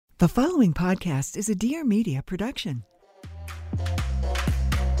The following podcast is a Dear Media production.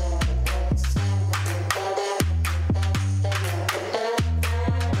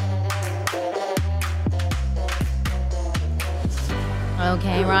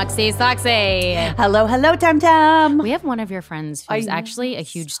 Okay, Roxy Soxy. Hello, Tam Tam. We have one of your friends who's actually a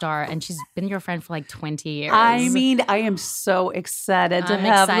huge star, and she's been your friend for like 20 years. I mean, I am so excited to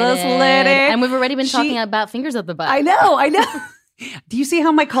have this lady. And we've already been talking about fingers up the butt. I know. Do you see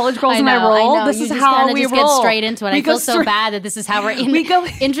how my college girls and I roll? I know. This you is just how we just roll. Get straight into it. I feel so bad that this is how we're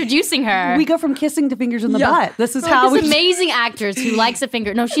introducing her. We go from kissing to fingers in the butt. This is how this amazing actress who likes a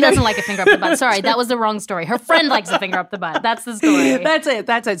finger. No, she doesn't like a finger up the butt. Sorry, that was the wrong story. Her friend likes a finger up the butt. That's the story.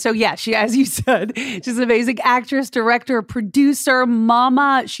 That's it. So yeah, she, as you said, she's an amazing actress, director, producer,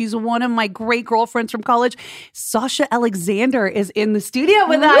 mama. She's one of my great girlfriends from college. Sasha Alexander is in the studio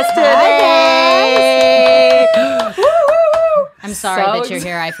with us today. I'm sorry that you're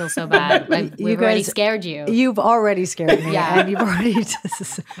here. I feel so bad. We've already scared you. You've already scared me. Yeah. And you've already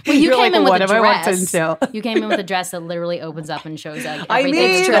well, you came in with a dress. You came in with a dress that literally opens up and shows like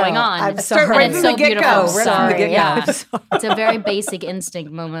everything that's going on. I'm sorry. And it's so beautiful. Sorry. Yeah. It's a very basic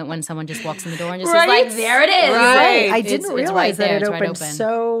instinct moment when someone just walks in the door and just is like, there it is. Right. I didn't realize that it opened. Open.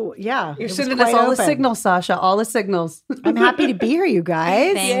 So, yeah. You're sending us all the signals, Sasha. All the signals. I'm happy to be here, you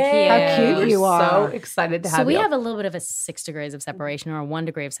guys. Thank you. How cute you are. So excited to have you. So we have a little bit of a 6 degrees of separation or 1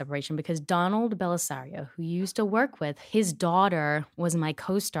 degree of separation because Donald Bellisario, who you used to work with, his daughter was my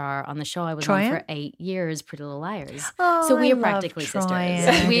co-star on the show I was on for 8 years, Pretty Little Liars. Oh, so we I are practically love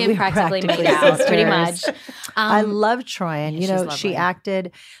sisters. We have practically made out, pretty much. I love Troyan. Yeah, you know, she's she lovely.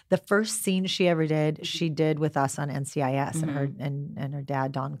 acted the first scene she ever did. She did with us on NCIS, and her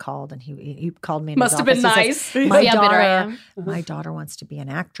dad Don called, and he called me. In Must his have been office. He says, nice. My daughter wants to be an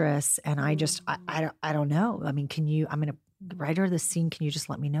actress, and I just I don't know. I mean, can you? I'm going to write her the scene. Can you just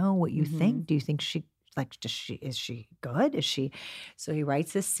let me know what you think? Do you think she? Like, is she good? Is she? So he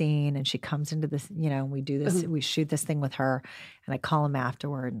writes this scene and she comes into this, and we do this, we shoot this thing with her, and I call him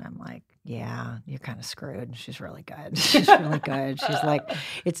afterward and I'm like, yeah, you're kind of screwed. She's really good. She's really good. She's like,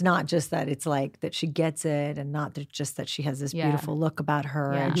 it's not just that, it's like that she gets it and not just that she has this beautiful look about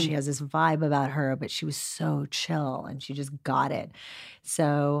her and she has this vibe about her, but she was so chill and she just got it.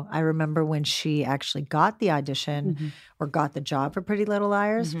 So I remember when she actually got the audition or got the job for Pretty Little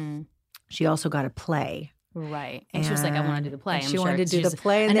Liars, she also got a play. Right. And she was like, I want to do the play. She wanted to do the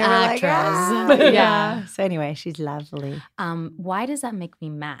play. And an they were actress. like, yeah. So anyway, she's lovely. Why does that make me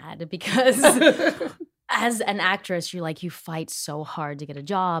mad? Because as an actress, you fight so hard to get a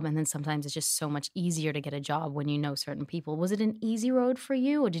job. And then sometimes it's just so much easier to get a job when you know certain people. Was it an easy road for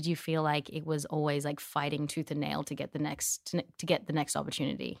you? Or did you feel like it was always like fighting tooth and nail to get the next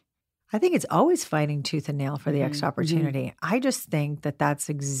opportunity? I think it's always fighting tooth and nail for the next opportunity. I just think that that's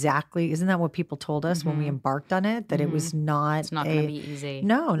exactly, isn't that what people told us when we embarked on it? That it was not It's not going to be easy.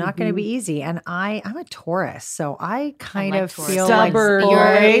 No, not going to be easy. And I'm a Taurus, so I kind of Taurus. feel Stubborn, like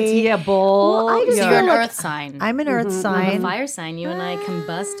right? Yeah, bold. Well, I just You're feel an like earth sign. I'm an earth I'm a sign. fire sign. You and I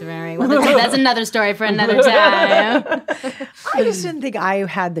combust very well. That's another story for another time. I just didn't think I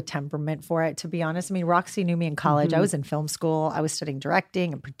had the temperament for it, to be honest. I mean, Roxy knew me in college. I was in film school. I was studying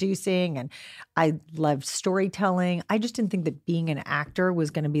directing and producing, and I loved storytelling. I just didn't think that being an actor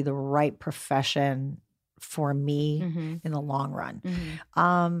was going to be the right profession for me in the long run.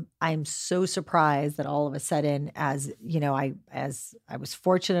 I'm so surprised that all of a sudden, as I was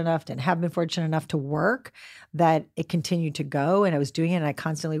fortunate enough and have been fortunate enough to work, that it continued to go, and I was doing it, and I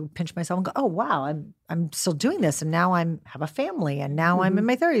constantly would pinch myself and go, "Oh wow, I'm still doing this, and now have a family, and now I'm in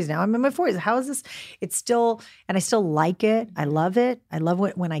my 30s, now I'm in my 40s. How is this? It's still, and I still like it. I love it. I love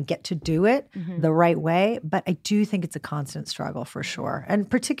it when I get to do it the right way. But I do think it's a constant struggle for sure, and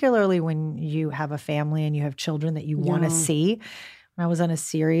particularly when you have a family and you have children that you want to see. When I was on a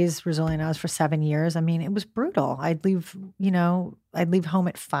series, Brazilian Hours, for 7 years, I mean, it was brutal. I'd leave home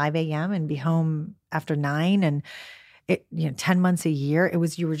at 5 a.m. and be home after 9, and 10 months a year,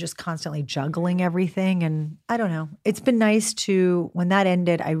 you were just constantly juggling everything. And I don't know. It's been nice when that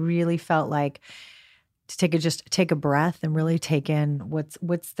ended, I really felt like to take a breath and really take in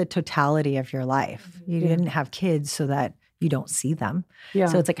what's the totality of your life. You didn't have kids so that you don't see them. Yeah.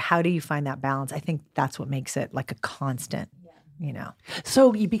 So it's like, how do you find that balance? I think that's what makes it like a constant.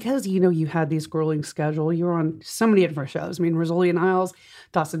 So because, you had these grueling schedule, you were on so many different shows. I mean, Rizzoli and Isles,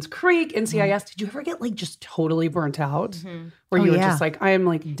 Dawson's Creek, NCIS. Did you ever get just totally burnt out? Where you were just like, I am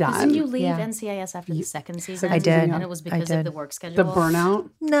done. Didn't you leave NCIS after the second season? I did. And it was because of the work schedule? The burnout?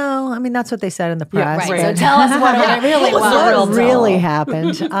 No, I mean, that's what they said in the press. Right. So tell us what it really was. What really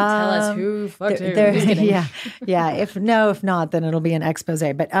happened. Tell us who fucked who. Just kidding. Yeah. If not, then it'll be an expose.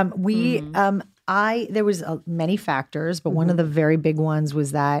 But there was many factors, but one of the very big ones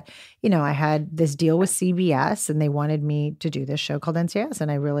was that, I had this deal with CBS and they wanted me to do this show called NCIS,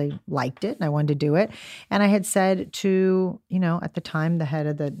 and I really liked it and I wanted to do it. And I had said to, at the time, the head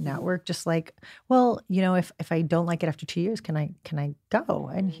of the network, just well, if I don't like it after 2 years, can I go?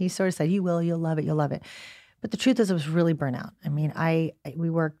 And he sort of said, you will, you'll love it. But the truth is I was really burnt out. I mean, we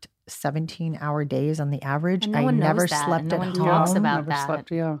worked 17-hour days on the average. And no one knows that. Slept no at one home. talks about that.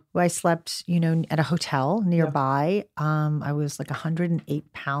 I slept, at a hotel nearby. I was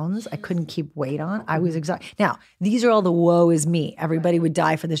 108 pounds. I couldn't keep weight on. I was exhausted. Now, these are all the woe is me. Everybody would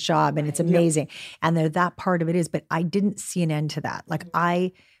die for this job, and it's amazing. And that part of it is, but I didn't see an end to that.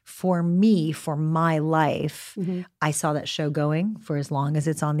 For my life, I saw that show going for as long as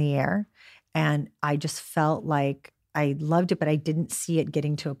it's on the air. And I just felt like I loved it, but I didn't see it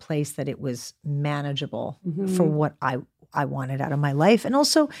getting to a place that it was manageable for what I wanted out of my life. And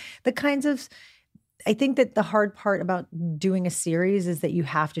also I think that the hard part about doing a series is that you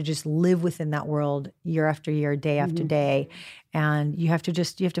have to just live within that world year after year, day after day. And you have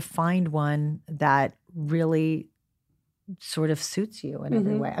to find one that really sort of suits you in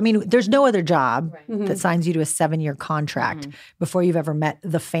every way. I mean, there's no other job that signs you to a 7-year contract before you've ever met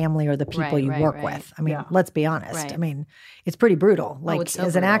the family or the people you work with. I mean, let's be honest. Right. I mean, it's pretty brutal. It's so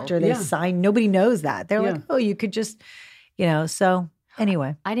as an actor, they sign, nobody knows that. They're like, oh, you could just, so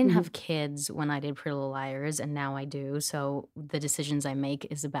anyway. I didn't have kids when I did Pretty Little Liars, and now I do. So the decisions I make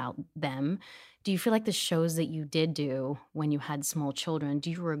is about them. Do you feel like the shows that you did do when you had small children,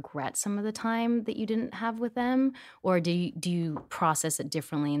 do you regret some of the time that you didn't have with them? Or do you process it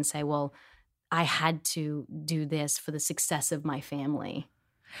differently and say, well, I had to do this for the success of my family?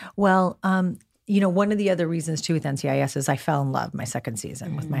 Well, one of the other reasons too with NCIS is I fell in love my second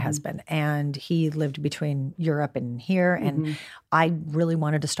season with my husband, and he lived between Europe and here. And I really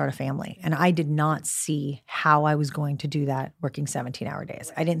wanted to start a family, and I did not see how I was going to do that working 17-hour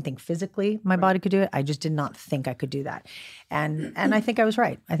days. I didn't think physically my body could do it. I just did not think I could do that. And I think I was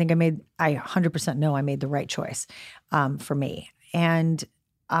right. I think I 100% know I made the right choice for me. And,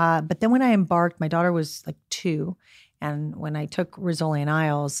 but then when I embarked, my daughter was 2. And when I took Rizzoli and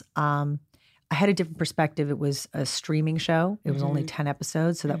Isles, I had a different perspective. It was a streaming show. It was only 10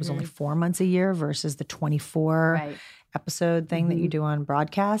 episodes. So that was only 4 months a year versus the 24 episode thing that you do on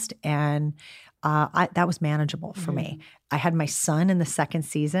broadcast. And that was manageable for me. I had my son in the second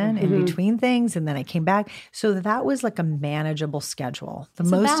season in between things, and then I came back. So that was a manageable schedule.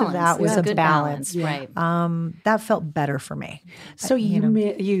 Most of that was a balance. Right. That felt better for me. So you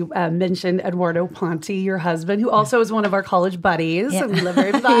mentioned Eduardo Ponte, your husband, who also is one of our college buddies, and we love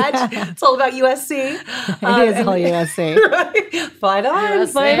very much. It's all about USC. It is all USC. Right? Fight on,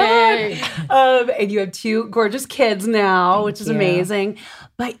 fight on. And you have 2 gorgeous kids now, which is amazing.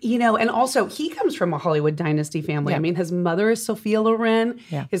 But, and also he comes from a Hollywood dynasty family. I mean, his mother is Sophia Loren.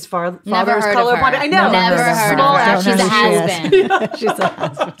 His father is Carlo Ponte. I know. Never heard of her. She's a has-been. She's a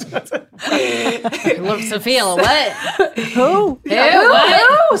has-been. Look, Sophia, what? Who?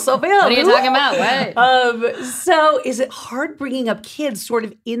 What? Sophia. What are you talking about? What? So is it hard bringing up kids sort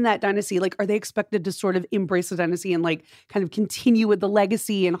of in that dynasty? Are they expected to sort of embrace the dynasty and kind of continue with the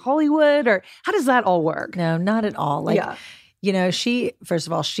legacy in Hollywood? Or how does that all work? No, not at all. She, first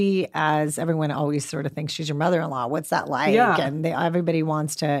of all, as everyone always sort of thinks she's your mother-in-law. What's that like? Yeah. And everybody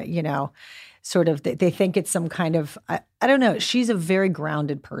wants to, sort of, they think it's some kind of, I don't know. She's a very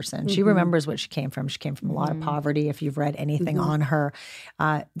grounded person. She remembers what she came from. She came from a lot of poverty. If you've read anything on her,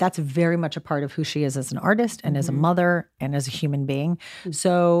 that's very much a part of who she is as an artist and as a mother and as a human being.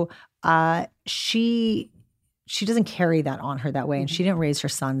 So she doesn't carry that on her that way, and she didn't raise her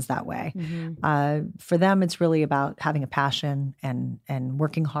sons that way. For them, it's really about having a passion and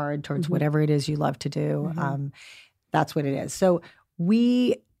working hard towards whatever it is you love to do. That's what it is. So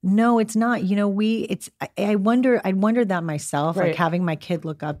no, it's not. I wondered that myself, having my kid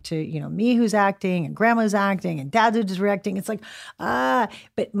look up to, me who's acting and grandma's acting and dad's who's directing. It's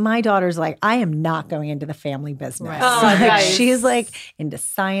but my daughter's I am not going into the family business. Right. Nice. She's into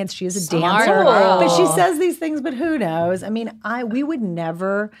science. She is a Smart dancer, girl. but she says these things, but who knows? I mean, we would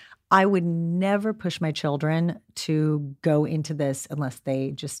never. I would never push my children to go into this unless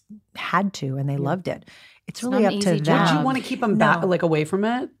they just had to and they loved it. It's really not up an to easy them. job. Would you want to keep them back, like away from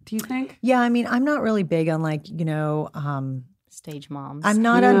it? Do you think? Yeah, I mean, I'm not really big on like, Stage moms. I'm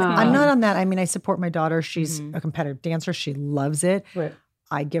not on that. I mean, I support my daughter. She's a competitive dancer. She loves it. Right.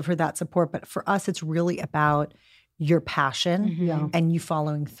 I give her that support. But for us, it's really about your passion and you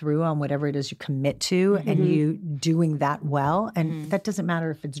following through on whatever it is you commit to and you doing that well. And that doesn't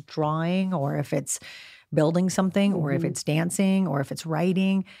matter if it's drawing or if it's building something or if it's dancing or if it's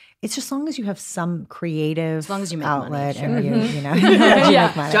writing. It's just as long as you have some creative as long as you make outlet money, and you know, you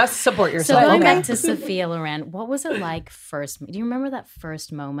make money. Just support yourself. So going back to Sophia Loren, what was it like first? Do you remember that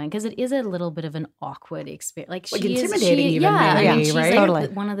first moment? Because it is a little bit of an awkward experience. Like she intimidating is, even, I maybe, mean, she's right? like Totally.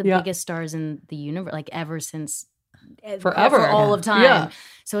 one of the biggest stars in the universe, like ever since Forever. for all of time. Yeah.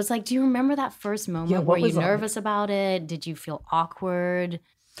 So it's like, do you remember that first moment? what Were you was that? nervous about it? Did you feel awkward?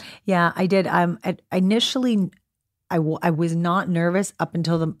 Yeah, I did. Initially, I was not nervous up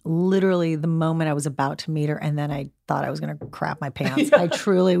until literally the moment I was about to meet her, and then I thought I was going to crap my pants. I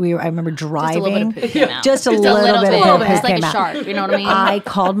remember driving. Just a little bit of poop came out. Just a little bit of poop It's like came a out. shark. You know what I mean? I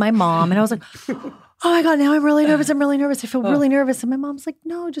called my mom, and I was like, oh my God, now I'm really nervous. I feel really nervous. And my mom's like,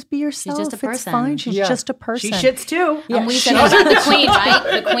 no, just be yourself. just a It's person. fine. She's just a person. She shits too. And we said the queen,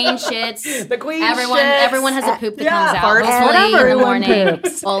 right? The queen shits. The queen Everyone has a poop that comes out. farts, Hopefully in the everyone morning,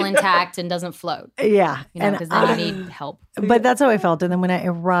 poops. all intact and doesn't float. Yeah. You know, because then you need help. But that's how I felt. And then when I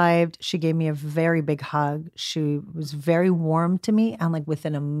arrived, she gave me a very big hug. She was very warm to me. And like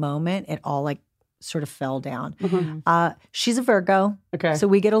within a moment, it all like sort of fell down. She's a Virgo. Okay. So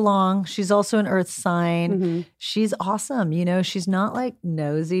we get along. She's also an earth sign. She's awesome. You know, she's not like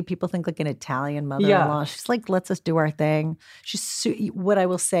nosy. People think like an Italian mother-in-law. Yeah. She's like, lets us do our thing. What I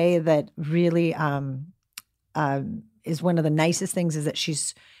will say that really is one of the nicest things is that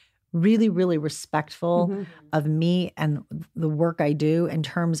she's really, really respectful of me and the work I do in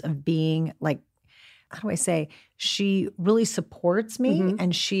terms of being like, how do I say, she really supports me.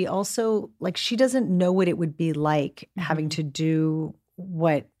 And she also, like, she doesn't know what it would be like having to do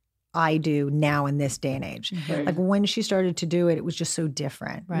what I do now in this day and age. Like when she started to do it, it was just so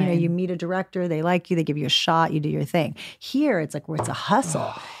different. You know, you meet a director, they like you, they give you a shot, you do your thing. Here, it's like where it's a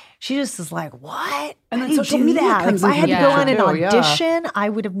hustle. She just is like, what? And How then do you social do media that? Like, comes if I had to into go the on an picture, too, yeah. audition, I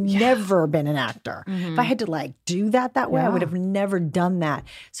would have never been an actor. If I had to like do that way, I would have never done that.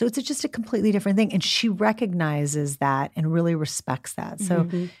 So it's just a completely different thing. And she recognizes that and really respects that. So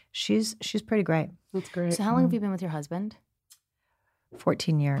she's pretty great. That's great. So how long have you been with your husband?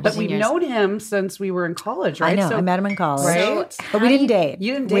 14 years. But we've years. known him since we were in college, right? I know. So, I met him in college. right? But we didn't date.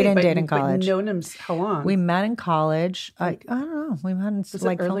 You didn't date. We didn't but, date in but college. known him how long? We met in college. I don't know. We met in it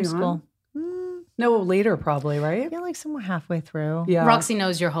like film early school. on? No, later probably, right? Yeah, like somewhere halfway through. Yeah. Roxy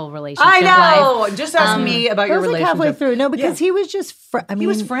knows your whole relationship I know. life. Just ask me about It your was like relationship. halfway through. No, because he was just. He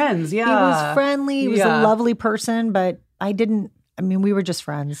was friends. Yeah. He was friendly. He was a Yeah. lovely person, but I didn't. I mean, we were just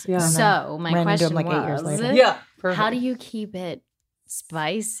friends. Yeah. And then So my ran into question him like 8 years was, later. Yeah. Perfect. how do you keep it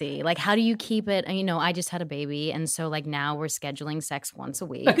spicy? Like, how do you keep it? You know, I just had a baby, and so like now we're scheduling sex once a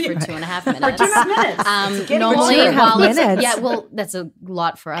week for 2.5 minutes. Normally, 2.5 while it's, minutes. yeah, well, that's a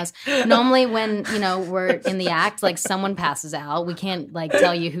lot for us. Normally, when we're in the act, like someone passes out, we can't like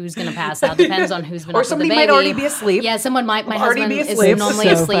tell you who's gonna pass out. Depends on who's been Or up with the somebody baby. might already be asleep. Yeah, someone might. My Already husband be is asleep. normally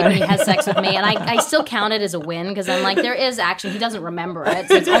So asleep when he funny. has sex with me, and I still count it as a win because I'm like, there is action. He doesn't remember it,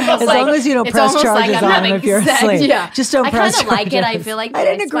 so it's almost As like long as you don't it's press almost charges like I'm on him having if you're sex. asleep. Yeah, Just don't I press kind of like it. I charges. feel like I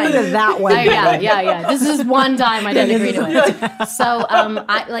didn't it's agree fine. to that one. Yeah. This is one time I didn't agree to it. So,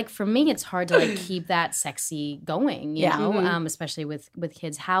 I like for me, it's hard to like keep that sexy going. You know, especially with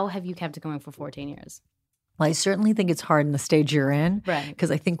kids. How have you kept it going for 14 years? Well, I certainly think it's hard in the stage you're in. Right. Because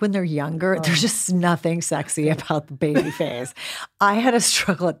I think when they're younger, there's just nothing sexy about the baby phase. I had a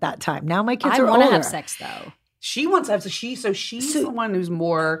struggle at that time. Now my kids I are want to older. have sex though. She wants to have she's the one who's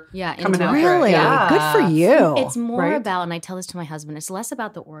more coming into out it. there. Really? Yeah. Good for you. It's more Right? about, and I tell this to my husband, it's less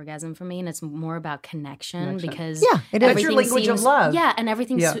about the orgasm for me, and it's more about connection because Yeah, it is. That's your language of love. Yeah, and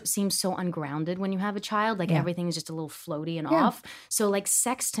everything Yeah. seems so ungrounded when you have a child. Like everything is just a little floaty and off. So like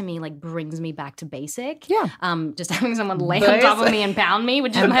sex to me like brings me back to basic. Yeah. Just having someone lay on top of me and pound me,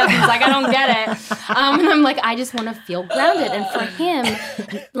 which is my husband's like, I don't get it. And I'm like, I just want to feel grounded. And for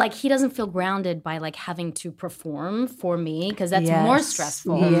him, like he doesn't feel grounded by like having to perform perform for me because that's more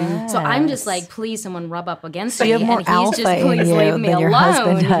stressful. Yes. So I'm just like, please, someone rub up against So me. you have more and he's alpha just, in please you leave me than your alone.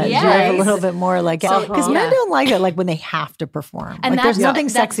 husband does. Yes. You have a little bit more like because men Yeah. don't like it, like when they have to perform. And like there's that's- nothing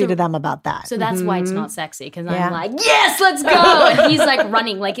that's sexy the- to them about that. So that's why it's not sexy because Yeah. I'm like, yes, let's go. And he's like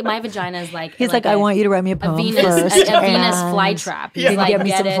running. Like my vagina is like. He's like, I want you to write me a poem Venus, first. a Venus and flytrap. He's you can like, get me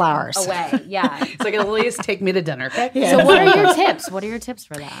get some it flowers. away. Yeah. It's like, at least take me to dinner. Okay? So what are your tips? What are your tips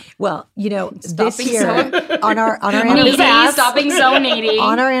for that? Well, this Stopping year on our Needy, anniversary, stopping so needy.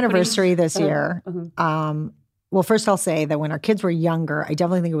 on our anniversary this year, well, first I'll say that when our kids were younger, I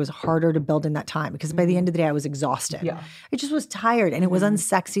definitely think it was harder to build in that time because by the end of the day, I was exhausted. Yeah. I just was tired, and it was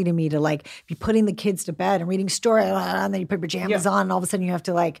unsexy to me to like be putting the kids to bed and reading story, and then you put pajamas on, and all of a sudden you have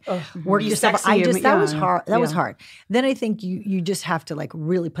to like work Be yourself. sexy and- That was yeah. hard. That was Yeah. hard. Then I think you just have to like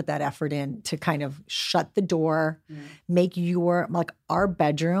really put that effort in to kind of shut the door, make our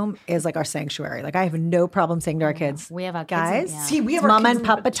bedroom is like our sanctuary. Like I have no problem saying to our kids, We have our kids. guys, Yeah. See, we have it's our mama kids and in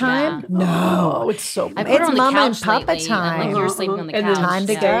papa the- time. Yeah. No, Oh, it's so I bad. put her It's on the mama and couch papa lately, and, like time. you're sleeping on the And couch. then time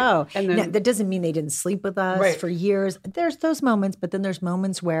to Yeah. go. And then- Now, that doesn't mean they didn't sleep with us Right. for years. There's those moments, but then there's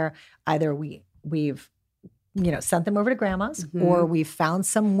moments where either we've sent them over to grandma's, or we've found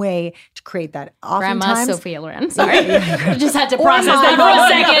some way to create that. Grandma Oftentimes, Sophia Loren. Sorry. You just had to process my that for mom. a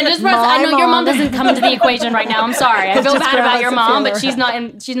second. Just process. I My know your mom mom. doesn't come into the equation right now. I'm sorry. I feel Just bad Grandma about your mom, Sophia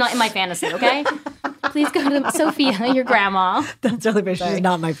but she's not in my fantasy, okay? Please go to Sophia, your grandma. that's really bad. She's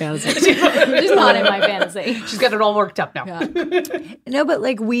not my fantasy. She's not in my fantasy. She's got it all worked up now. No, but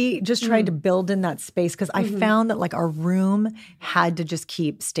like we just tried to build in that space because I found that like our room had to just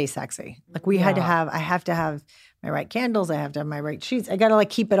stay sexy. Like we had to have, I have to have my right candles. I have to have my right sheets. I got to like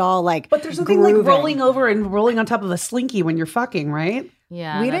keep it all like. But there's nothing like grooving. rolling over and rolling on top of a slinky when you're fucking, right?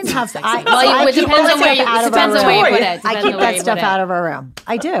 Yeah, We that's didn't not have. sexy. I, Well, I it keep depends that on where stuff you. out It of depends our on where you room. put it. I Depends keep on where that you stuff put it. out of our room.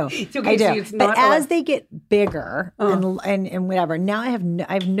 I do. Okay, I so do. it's But not as like- they get bigger and whatever, now I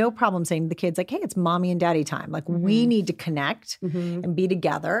have no problem saying to the kids like, "Hey, it's mommy and daddy time. Like we need to connect and be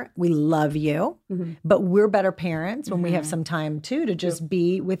together. We love you, but we're better parents when we have some time too to just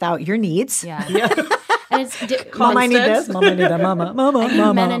be without your needs." Yeah. And it's Mama, I need this. Mama, I need that.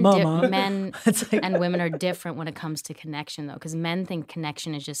 Mama, men It's like- and women are different when it comes to connection, though, because men think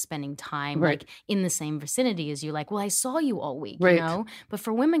connection is just spending time like in the same vicinity as you. Like, well, I saw you all week, Right. you know. But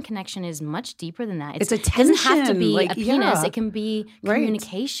for women, connection is much deeper than that. It's it doesn't have to attention, be like, a penis. yeah. It can be Right.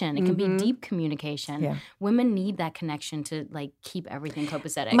 communication. It can be deep communication. Yeah. Women need that connection to like keep everything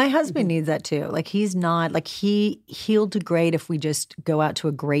copacetic. My husband needs that too. Like he's not like he'll do great if we just go out to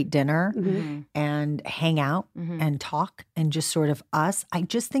a great dinner and hang out and talk and just sort of us. I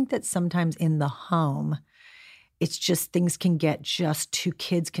just think that sometimes in the home, it's just things can get just two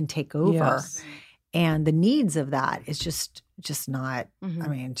kids can take over. Yes. And the needs of that is just not, I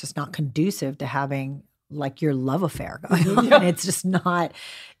mean, just not conducive to having like your love affair going on. It's just not,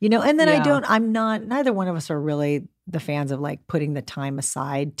 and then neither one of us are really the fans of like putting the time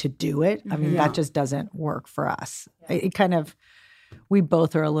aside to do it. I mean, that just doesn't work for us. It kind of, we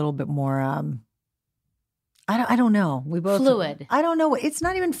both are a little bit more, I don't know. We both Fluid. I don't know. It's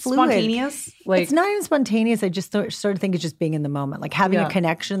not even fluid. Spontaneous? Like It's not even spontaneous. I just sort of think it's just being in the moment, like having a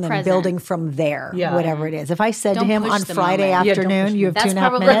connection, then Present. building from there, Yeah. whatever it is. If I said Don't to him push on the Friday moment. Yeah, don't afternoon, push you have That's 2.5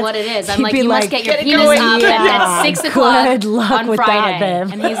 probably minutes. what it is. I'm he'd like, be you must get your "Get it penis going." up at 6 o'clock Good luck on with Friday. that,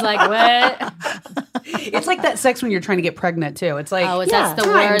 babe. And he's like, what? it's like that sex when you're trying to get pregnant too. It's like Oh, that's the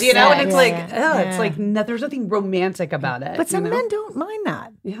time, worst and sex. it's like Yeah. it's like there's nothing romantic about it. But some you know? men don't mind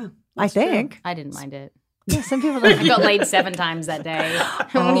that. yeah, I think. I didn't mind it. Yeah, some people like. I got laid 7 times that day.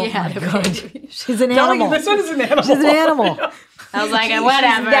 Oh We had my a God. baby. She's an Telling you animal. this one is an animal. She's an animal. I was like,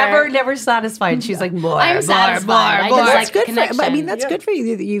 whatever. She's never satisfied. She's like more. I'm satisfied. I just That's like good connection. for. I mean, that's good for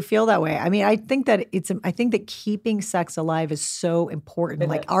you that you feel that way. I mean, I think that I think that keeping sex alive is so important.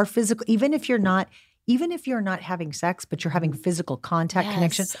 Like our physical, even if you're not having sex, but you're having physical contact Yes,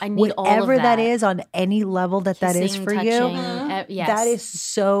 connection, I need all of whatever that that. is on any level that is Kissing, for touching, you. yes. That is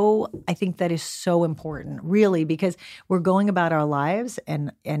so. I think that is so important, really, because we're going about our lives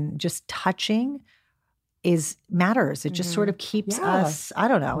and just touching matters. It just sort of keeps us. I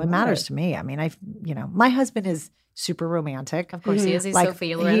don't know. It matters to me. I mean, my husband is super romantic. Of course he is. He's Like,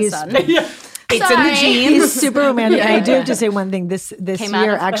 Sophia Loren's he's- son. It's in the genes. He's super romantic. Yeah, And I do yeah. have to say one thing. This Came out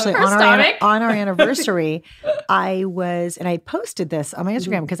year, of actually, her on stomach. our anniversary, I posted this on my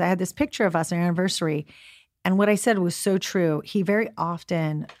Instagram because I had this picture of us on our anniversary. And what I said was so true. He very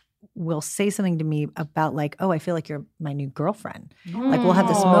often will say something to me about like, oh, I feel like you're my new girlfriend. Like we'll have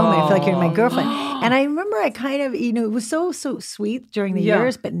this moment. I feel like you're my girlfriend. And I remember I kind of, it was so sweet during the Yeah.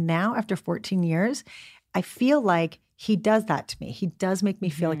 years. But now after 14 years, I feel like he does that to me. He does make me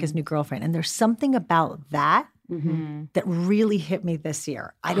feel like his new girlfriend. And there's something about that that really hit me this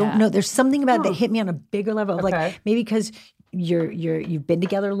year. I don't know. There's something about it that hit me on a bigger level of like, maybe because you've been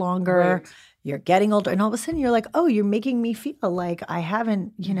together longer, you're getting older, and all of a sudden you're like, oh, you're making me feel like I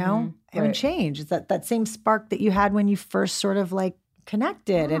haven't, I haven't changed. It's that same spark that you had when you first sort of like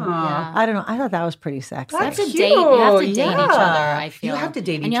connected. And I don't know. I thought that was pretty sexy. You have to date each other, I feel. You have to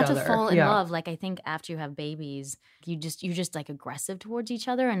date each other. And you have to fall in love. Like, I think after you have babies, you're just like aggressive towards each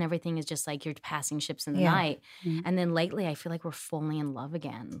other, and everything is just like you're passing ships in the night. And then lately, I feel like we're falling in love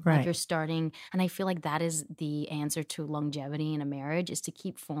again. Right. Like you're starting, and I feel like that is the answer to longevity in a marriage, is to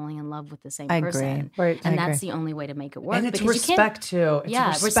keep falling in love with the same person. Right. And that's the only way to make it work. And it's because respect too.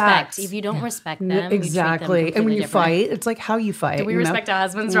 It's respect. If you don't respect them, exactly. You treat them and when you different. fight, it's like how you fight. Do we respect our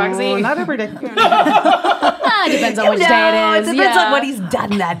husbands, Roxy? Not every day. Depends on which day it is. It depends on what he's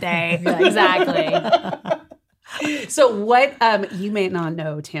done that day. Exactly. So what, you may not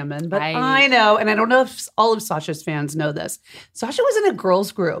know, Tammin, but I know, and I don't know if all of Sasha's fans know this. Sasha was in a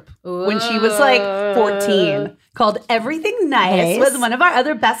girls group when she was like 14 called Everything Nice with one of our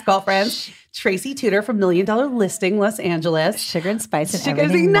other best girlfriends, Tracy Tudor from $1 Million Listing Los Angeles. Sugar and Spice and Sugar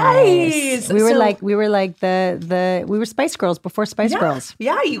Everything Nice. We were like we were Spice Girls before Spice Girls.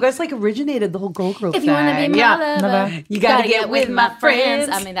 Yeah, you guys like originated the whole girl group If you want to be my lover, you gotta get with my friends.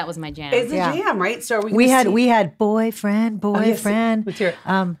 I mean, that was my jam. It's a jam, right? So we had boyfriend. Let's hear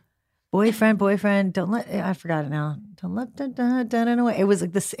it. Boyfriend. Don't let. I forgot it now. Don't let da away. It was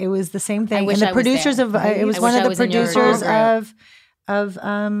like this. It was the same thing. wish and the I was producers there. of it was one of the producers of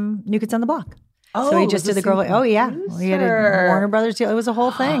New Kids on the Block. So he just did the girl. Oh yeah, we had a Warner Brothers deal. It was a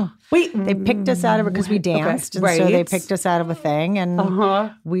whole thing. Wait, they picked us out of it because we danced, and so they picked us out of a thing, and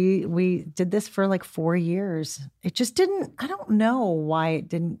we did this for like 4 years. It just didn't. I don't know why it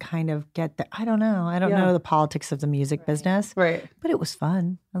didn't kind of get there. I don't know. I don't know the politics of the music business, right? But it was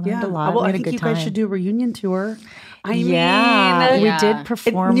fun. I learned a lot. Well, we I had a think good you time. guys should do a reunion tour. We did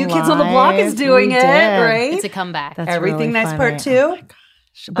perform. New Kids on the Block is doing it, right? It's a comeback. That's Everything really Nice funny. Part 2.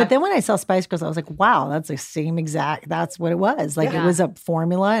 But then when I saw Spice Girls, I was like, wow, that's the same exact, that's what it was. Like it was a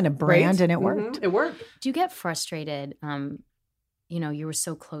formula and a brand and it worked. It worked. Do you get frustrated? You were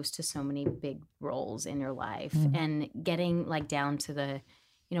so close to so many big roles in your life and getting like down to the,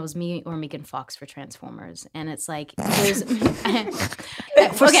 it was me or Megan Fox for Transformers. And it's like, there's...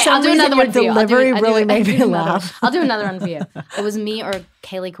 I'll do another one for you. Delivery really made me laugh. I'll do another one for you. It was me or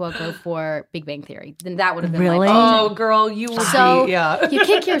Kaylee Cuoco for Big Bang Theory. Then that would have been really? like, oh, girl, you would be, you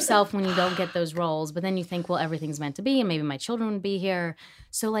kick yourself when you don't get those roles, but then you think, well, everything's meant to be, and maybe my children would be here.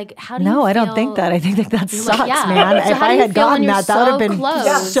 So, like, how do you feel? I don't think that. I think that sucks, like, man. So if I had gotten that, that would have been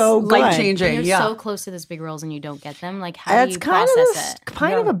so good. Life-changing, You're so close to these big roles and you don't get them. Like, how do you kind process of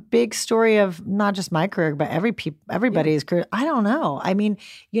kind of a big story of not just my career, but everybody's career. I don't know. I mean,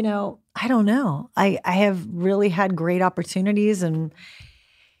 I don't know. I have really had great opportunities and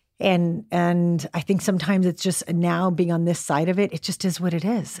I think sometimes it's just now being on this side of it, it just is what it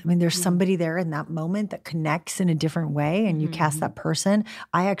is. I mean, there's somebody there in that moment that connects in a different way and you cast that person.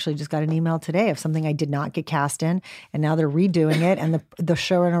 I actually just got an email today of something I did not get cast in and now they're redoing it. And the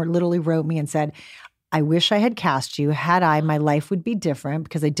showrunner literally wrote me and said, I wish I had cast you. Had I, my life would be different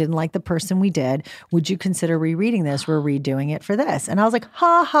because I didn't like the person we did. Would you consider rereading this? We're redoing it for this. And I was like,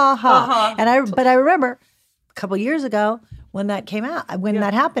 ha, ha, ha. But I remember a couple of years ago, when that came out, when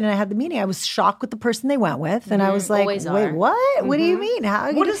that happened and I had the meeting, I was shocked with the person they went with. And I was like, wait, what? What do you mean?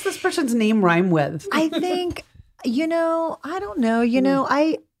 What does this person's name rhyme with? I think, I don't know.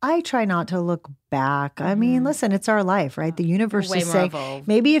 I try not to look back. I mean, listen, it's our life, right? The universe is saying,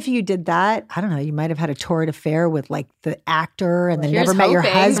 maybe if you did that, I don't know, you might have had a torrid affair with like the actor and then never met your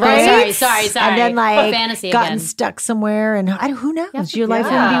husband. Right? Sorry. And then like fantasy gotten again. stuck somewhere and who knows? Your life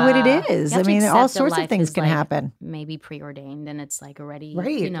wouldn't be what it is. I mean, all sorts of things can happen. Maybe preordained and it's like already,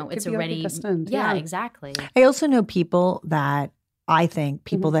 right. It's already, destined. Yeah, exactly. I also know people that I think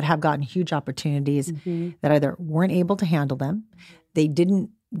that have gotten huge opportunities that either weren't able to handle them,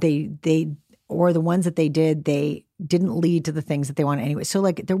 or the ones that they didn't lead to the things that they wanted anyway. So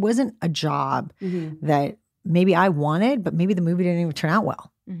like there wasn't a job that maybe I wanted, but maybe the movie didn't even turn out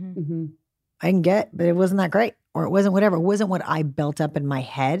well. I didn't get, but it wasn't that great, or it wasn't whatever. It wasn't what I built up in my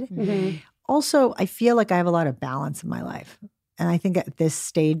head. Also, I feel like I have a lot of balance in my life. And I think at this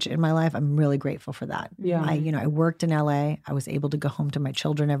stage in my life, I'm really grateful for that. Yeah. I worked in LA. I was able to go home to my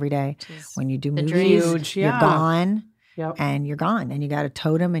children every day. When you do movies, huge, you're gone. Yep. And you're gone and you got to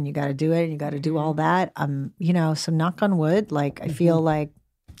totem and you got to do it and you got to do all that. So knock on wood, like I feel like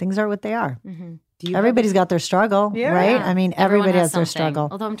things are what they are. Everybody's got their struggle, right? I mean, Everyone everybody has their something. struggle.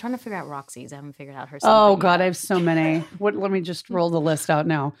 Although I'm trying to figure out Roxy's. I haven't figured out her. Oh God, I have so many. Let me just roll the list out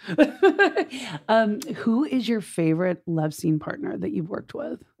now. Who is your favorite love scene partner that you've worked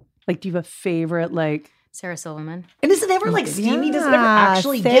with? Like, do you have a favorite, like? Sarah Silverman. And is it ever like steamy? Does it ever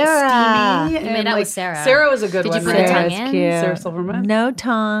actually Sarah. get steamy? You made out with Sarah. Sarah was a good one. Did you put the tongue right? in? Cute. Sarah Silverman? No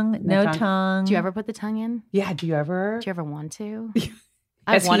tongue. Do you ever put the tongue in? Yeah, do you ever? Do you ever want to?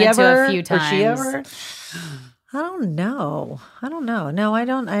 Has I've wanted he ever, to a few times. Or she ever? I don't know. No, I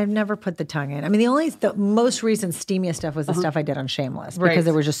don't. I've never put the tongue in. I mean, the most recent steamiest stuff was the stuff I did on Shameless because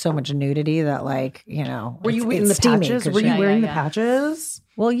there was just so much nudity that, like, you know. Were you it's in the steamy patches? 'cause Were you wearing the yeah. patches?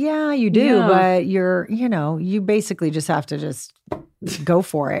 Well, yeah, you do, Yeah. but you basically just have to just go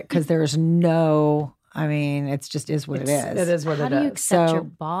for it because there's no. I mean, it's just is what it is. It is what How it do you is. accept So- your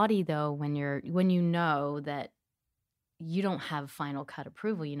body though when you know that you don't have final cut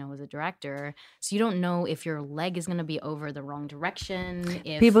approval, as a director, so you don't know if your leg is going to be over the wrong direction.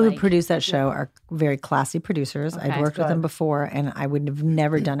 If, People who like, produce that show are very classy producers. Okay. I've worked with them before, and I would have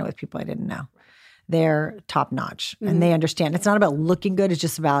never done it with people I didn't know. They're top notch, and they understand. It's not about looking good; it's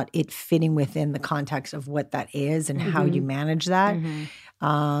just about it fitting within the context of what that is and how you manage that.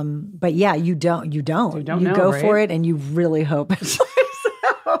 But yeah, you don't. You know, go for right? it, and you really hope it's.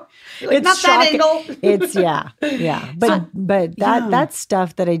 Like, not that angle. It's yeah. But that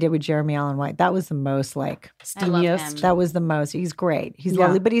stuff that I did with Jeremy Allen White, that was the most like I love him. steamiest. that was the most. He's great. He's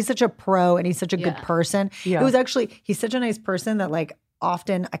lovely, but he's such a pro and he's such a good person. Yeah. It was actually he's such a nice person that like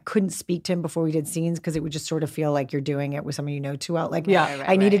often I couldn't speak to him before we did scenes because it would just sort of feel like you're doing it with someone you know too well. Like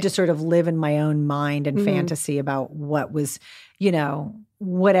I needed to sort of live in my own mind and fantasy about what was,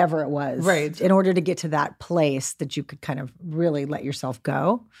 whatever it was, Right. in order to get to that place that you could kind of really let yourself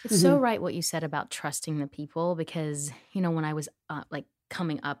go. It's so right what you said about trusting the people because, when I was like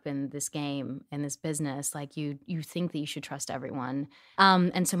coming up in this game, in this business, like you think that you should trust everyone.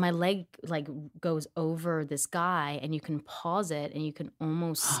 And so my leg like goes over this guy and you can pause it and you can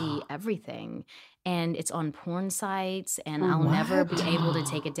almost see everything. And it's on porn sites and I'll never be able to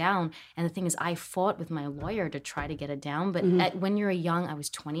take it down. And the thing is, I fought with my lawyer to try to get it down. But when you're I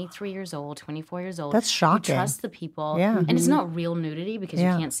was 23 years old, 24 years old. That's shocking. You trust the people. Yeah. And it's not real nudity because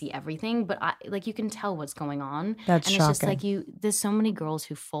Yeah. you can't see everything. But you can tell what's going on. That's and it's just shocking. like there's so many girls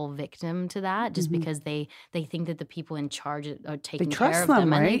who fall victim to that just because they think that the people in charge are taking trust care of them,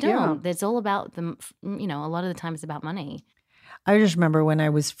 them. And they right? Yeah. don't. It's all about them. A lot of the time it's about money. I just remember when I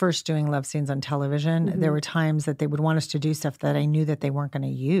was first doing love scenes on television, there were times that they would want us to do stuff that I knew that they weren't going to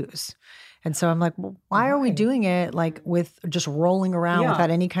use. And so I'm like, well, why are we doing it like with just rolling around without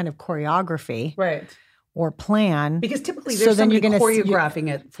any kind of choreography Right. or plan? Because typically So there's then somebody you're gonna choreographing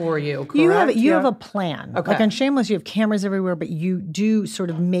it for you, correct? You have a plan. Okay. Like on Shameless, you have cameras everywhere, but you do sort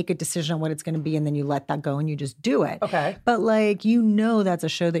of make a decision on what it's going to be, and then you let that go and you just do it. Okay. But like that's a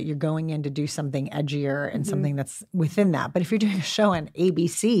show that you're going in to do something edgier and something that's within that. But if you're doing a show on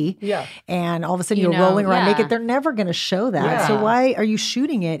ABC, and all of a sudden you're rolling around naked, they're never going to show that. Yeah. So why are you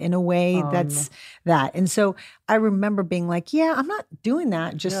shooting it in a way that's that? And so I remember being like, I'm not doing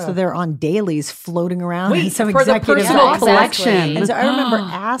that just so they're on dailies floating around in some for the executive personal office. collection. And so I remember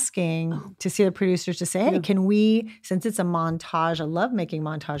asking to see the producers to say, hey, can we, since it's a montage, a lovemaking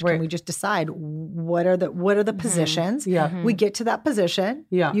montage, can we just decide what are the positions? Yeah. We get to that position.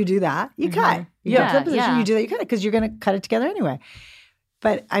 Yeah. You do that. You cut. You get to that position. You do that. You cut it because you're going to cut it together anyway.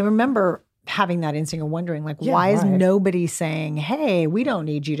 But I remember having that instinct and wondering, like, why is nobody saying, hey, we don't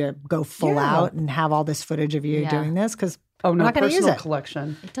need you to go full out and have all this footage of you doing this because we're not going to use personal it.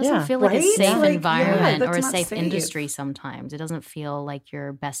 collection. It doesn't feel like a Right? safe Like, environment that's or a not safe safe. industry sometimes. It doesn't feel like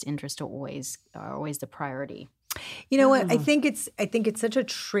your best interests are always the priority. You know what? I think it's such a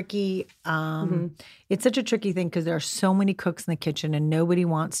tricky it's such a tricky thing because there are so many cooks in the kitchen and nobody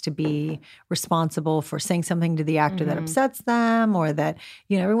wants to be responsible for saying something to the actor that upsets them or that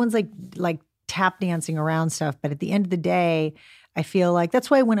everyone's like tap dancing around stuff. But at the end of the day, I feel like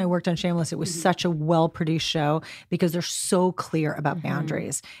that's why when I worked on Shameless, it was such a well-produced show because they're so clear about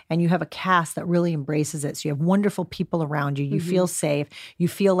boundaries. And you have a cast that really embraces it. So you have wonderful people around you. You feel safe. You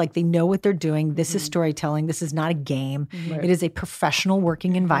feel like they know what they're doing. This is storytelling. This is not a game. It is a professional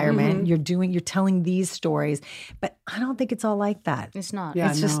working environment. You're telling these stories. But I don't think it's all like that. It's not. Yeah.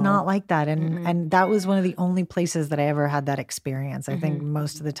 It's just not like that. And that was one of the only places that I ever had that experience. I think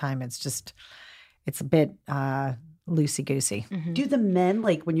most of the time it's a bit loosey-goosey. Do the men,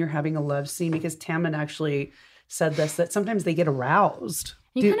 like when you're having a love scene, because Tammin actually said this, that sometimes they get aroused.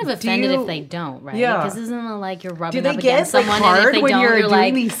 You're kind of offended if they don't, right? Yeah. Because isn't it like you're rubbing Do they up get against someone hard and if they when don't, you're doing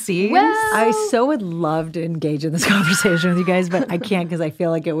like, these scenes? well, I so would love to engage in this conversation with you guys, but I can't because I feel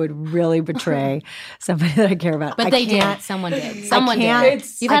like it would really betray somebody that I care about. but they did. Someone did. Someone can't. did.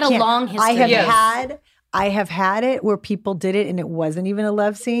 You've had a long history. I have had it where people did it and it wasn't even a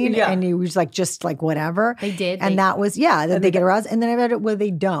love scene and it was like just like whatever. They did. And that was, that they get aroused. And then I've had it where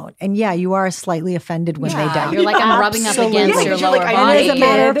they don't. And you are slightly offended when they don't. You're like, I'm rubbing up against your lower body. And as a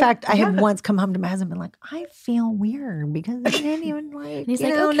matter of fact, I had once come home to my husband and been like, I feel weird because I didn't even like, he's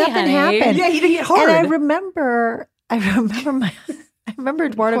like, okay, nothing honey. happened. Yeah, you didn't get hard. And I remember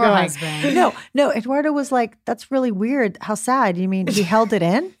Eduardo Poor going, husband. no, Eduardo was like, that's really weird. How sad. You mean he held it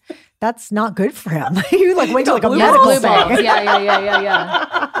in? That's not good for him. You like wait till like a medical blue thing. balls.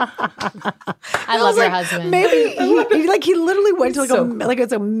 Yeah. I love your husband. Maybe he literally went to like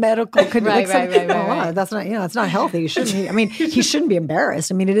it's a medical Right. That's not it's not healthy. You shouldn't. I mean, he shouldn't be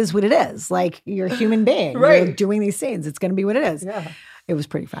embarrassed. I mean, it is what it is. Like you're a human being. Right. You're doing these scenes. It's going to be what it is. Yeah. It was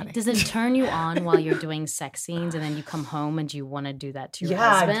pretty funny. Does it turn you on while you're doing sex scenes and then you come home and do you want to do that to your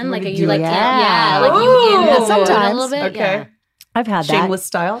Yeah, husband? Like, are do you like, that. like you in the Sometimes. a little bit? Okay. Yeah. I've had that. Shameless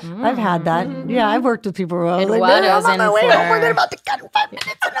style. I've had that. Yeah, I've worked with people who are like, Eduardo's I'm on my in way for- home. We're about to cut in 5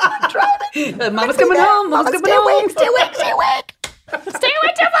 minutes and I'm driving. Mama's coming home. Mama's coming Stay home. awake. Stay awake. Stay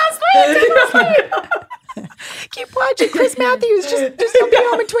awake till fall asleep. Keep watching. Chris Matthews. Just I'll be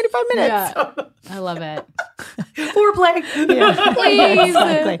home in 25 minutes. Yeah. I love it. Foreplay. Yeah. Please.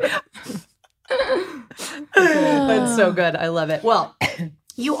 Exactly. That's so good. I love it. Well,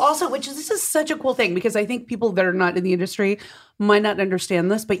 you also, this is such a cool thing because I think people that are not in the industry might not understand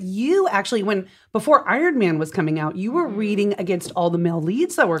this, but you actually, before Iron Man was coming out, you were reading against all the male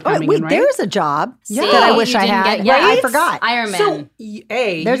leads that were coming in, right? There's a job See, that I wish you I didn't had. get- Yeah, I right? forgot. Iron Man. So,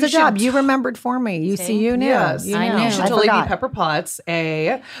 There's you a job. should You remembered for me. You see, you knew. Yes, You I know. knew. You should totally forgot. be Pepper Potts.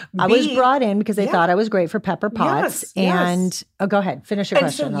 A. I B, was brought in because they thought I was great for Pepper Potts. Yes, And go ahead, finish your And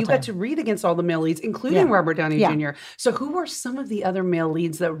question. so I'll you tell got to read against all the male leads, including Robert Downey Yeah. Jr. So who were some of the other male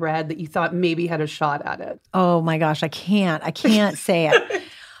leads that read that you thought maybe had a shot at it? Oh my gosh, I can't say it.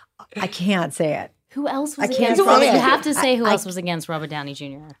 I can't say it. Who else was I can't against Robert? say it. You have to say who else was against Robert Downey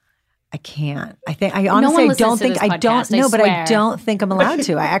Jr. I can't. I one honestly listens don't to think this I don't podcast, I know, but I swear. don't think I'm allowed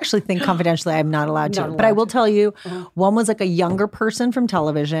to. I actually think confidentially I'm not allowed to. But I will tell you, one was like a younger person from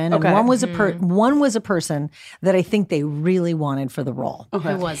television, and one was a person that I think they really wanted for the role. Who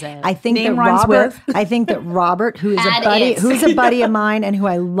was it? I think Name that rhymes Robert. I think that Robert, who is Add a buddy, it. who's a buddy of mine, and who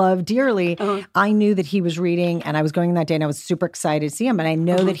I love dearly. I knew that he was reading, and I was going that day, and I was super excited to see him. And I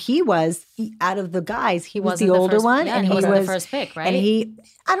know that he was out of the guys. He was the wasn't the older first- one, yeah, and he he wasn't was the first pick, right? And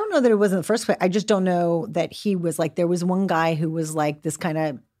I don't know that it wasn't the first pick. I just don't know that he was like. There was one guy who was like this kind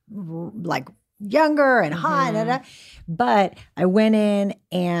of like younger and hot. But I went in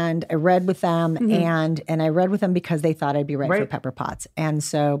and I read with them, and I read with them because they thought I'd be right for Pepper Potts. And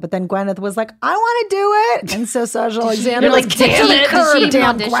so, but then Gwyneth was like, I want to do it. And so Sasha Alexander You're was like, kicked to the curb. did she even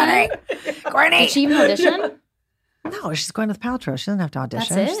Damn, audition? Granny. Did she even audition? No, she's Gwyneth Paltrow. She doesn't have to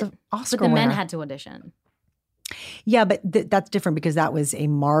audition. That's She's it. an Oscar But the men winner. had to audition. Yeah, but that's different because that was a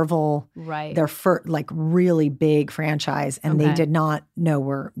Marvel, Right. their first, like really big franchise, and they Okay. did not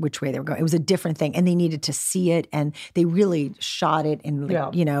know which way they were going. It was a different thing, and they needed to see it, and they really shot it and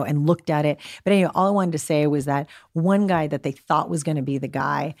and looked at it. But anyway, all I wanted to say was that one guy that they thought was going to be the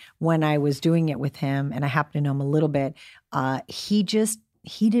guy when I was doing it with him, and I happen to know him a little bit.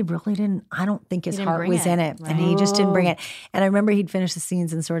 He didn't. I don't think his didn't heart bring was it, in it, and he just didn't bring it. And I remember he'd finish the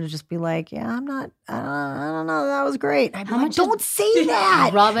scenes and sort of just be like, "Yeah, I'm not. I don't know. That was great." I'd be like, "Don't say that.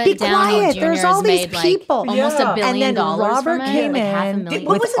 Robert Be Downey quiet. Jr. There's has all these made, like, people, almost $1 billion And then Robert from it, came like half a in million.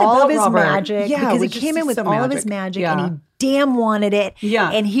 What with was it all about of his Robert? magic Yeah, because we he just came in see with some all of his magic. magic, Yeah. and he damn wanted it. Yeah.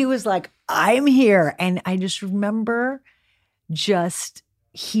 And he was like, "I'm here," and I just remember, he's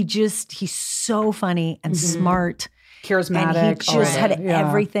so funny and smart. Charismatic. And he just had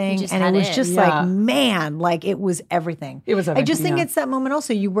everything. He just And had it was it. just like, man, like it was everything. It was I just everything, think yeah. it's that moment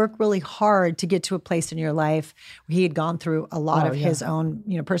also. You work really hard to get to a place in your life where he had gone through a lot of his own,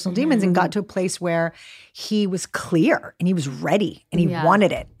 personal demons and got to a place where he was clear and he was ready and he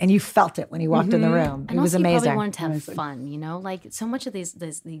wanted it. And you felt it when he walked in the room. And it was also amazing. you probably wanted to have fun, like so much of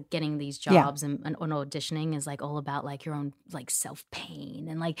getting these jobs and auditioning is like all about like your own like self-pain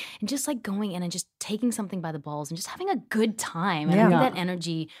and just like going in and just taking something by the balls and just having a good time. And I think that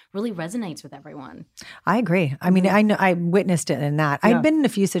energy really resonates with everyone. I agree. I mean, I know I witnessed it in that. I'd been in a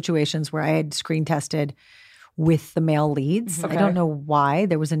few situations where I had screen tested with the male leads. Okay. I don't know why.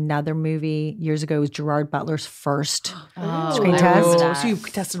 There was another movie years ago. It was Gerard Butler's first Oh, screen I test. remember that. So you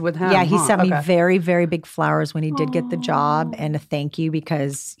tested with him? Yeah, he huh? sent me Okay. very, very big flowers when he did get the job and a thank you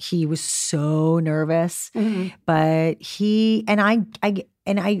because he was so nervous. But he and I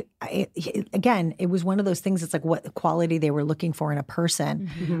again, it was one of those things. It's like what quality they were looking for in a person.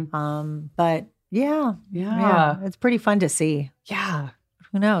 But yeah, it's pretty fun to see. Yeah.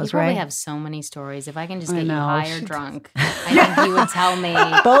 Who You knows, probably right? have so many stories. If I can just I get you know. high or drunk, I think you would tell me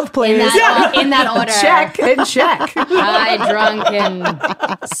Both, please. in that order. Check and check. High, drunk,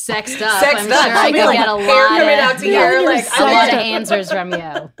 and sexed up. Sexed I'm up. sure I She'll be could like, get a hair lot coming out to here, of, like, a lot of sexed up. answers from you.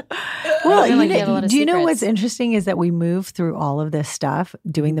 Well, I feel like you you have a lot know, of do you know what's secrets. interesting is that we move through all of this stuff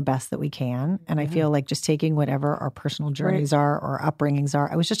doing the best that we can. And I feel like just taking whatever our personal journeys are or upbringings are.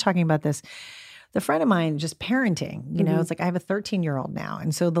 I was just talking about this. The friend of mine, just parenting, you know, it's like I have a 13-year-old now.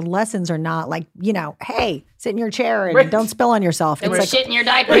 And so the lessons are not like, you know, hey, sit in your chair and don't spill on yourself. Don't It's like, shit in your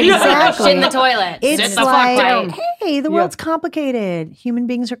diaper. Exactly. Shit in the toilet. Sit it's the like, fuck down. hey, the world's complicated. Human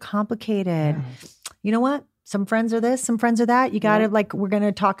beings are complicated. You know what? Some friends are this, some friends are that. You got to like, we're going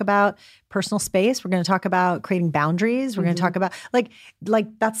to talk about personal space. We're going to talk about creating boundaries. We're going to talk about like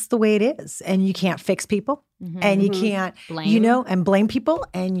that's the way it is. And you can't fix people and you can't, you know, and blame people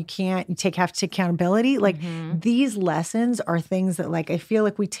and you can't, have to take accountability. Like these lessons are things that like, I feel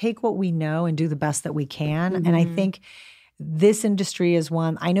like we take what we know and do the best that we can. And I think this industry is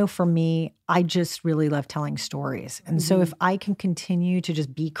one, I know for me, I just really love telling stories. And so if I can continue to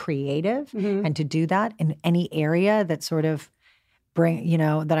just be creative and to do that in any area that sort of bring, you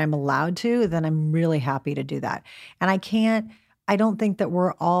know, that I'm allowed to, then I'm really happy to do that. And I don't think that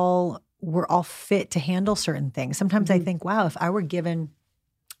we're all fit to handle certain things. Sometimes I think, wow, if I were given,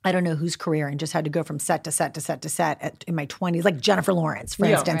 I don't know whose career and just had to go from set to set to set to set in my 20s, like Jennifer Lawrence, for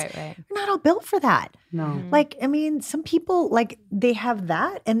instance. Right. We're not all built for that. No. Like, I mean, some people, like, they have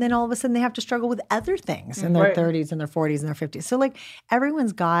that, and then all of a sudden they have to struggle with other things in their 30s and their 40s and their 50s. So, like,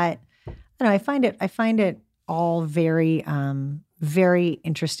 everyone's got, I don't know, I find it all very, very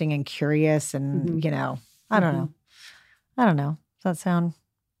interesting and curious and, you know, I don't know. Does that sound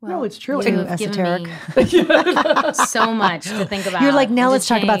No, it's true. You And have given esoteric. me so much to think about. You're like, now and let's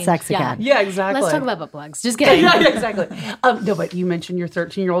to talk about change. sex Yeah. again. yeah, exactly. Let's talk about butt plugs. Just kidding. yeah, exactly. No, but you mentioned your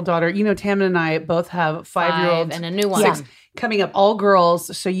 13-year-old daughter. You know, Tammin and I both have 5-year-olds. and a new one. Six, coming up, all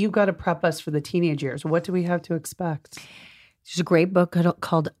girls. So you've got to prep us for the teenage years. What do we have to expect? There's a great book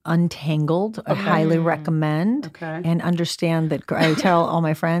called Untangled. I highly recommend. Okay. And understand that I tell all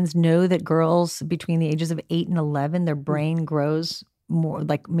my friends, know that girls between the ages of 8 and 11, their brain grows more,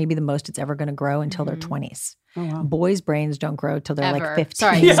 like maybe the most it's ever going to grow until their 20s. Oh, wow. Boys' brains don't grow till they're Ever. like 15.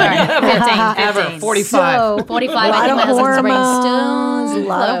 Sorry. 15. Ever. 45. So, 45, a I lot think of my husband's brain hormones, still a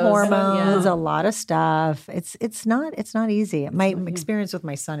lot of closed. hormones, Yeah. a lot of stuff. It's not easy. My experience with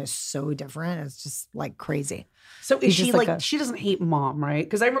my son is so different. It's just like crazy. So is He's she just like like, a- she doesn't hate mom, right?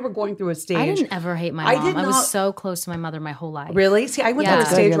 Because I remember going through a stage. I didn't ever hate my I mom. did I not- was so close to my mother my whole life. Really? See, I went Yeah. through a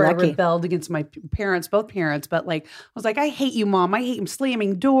Good, stage you're where I lucky. rebelled against my parents, both parents, but like, I was like, I hate you, mom. I hate him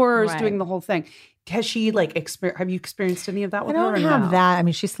slamming doors, Right. doing the whole thing. Has she like, have you experienced any of that I with her? don't or have no? that. I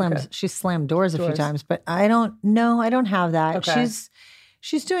mean, she slammed doors a few Doors. times, but I don't have that. Okay.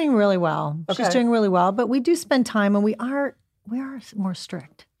 She's doing really well. She's Okay. doing really well, but we do spend time and we are more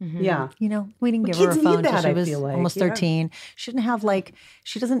strict. Yeah. You know, we didn't But give her a kids need phone until that, she I was feel like. almost Yeah. 13. She didn't have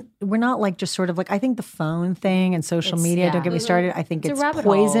we're not like just sort of like, I think the phone thing and social It's- media, yeah. don't get me started. I think It's a it's rabbit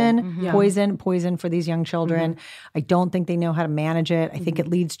poison, hole. Mhm. Yeah. poison for these young children. I don't think they know how to manage it. I think it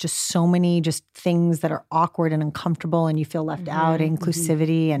leads to so many just things that are awkward and uncomfortable and you feel left out,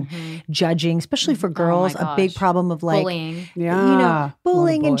 inclusivity and judging, especially for girls, a big gosh. problem of like, Bullying. Yeah. you know,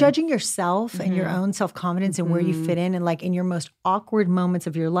 bullying and boy. judging yourself and your own self-confidence and where you fit in. And like in your most awkward moments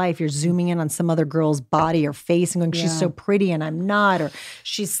of your life, you're zooming in on some other girl's body or face and going, she's so pretty and I'm not, or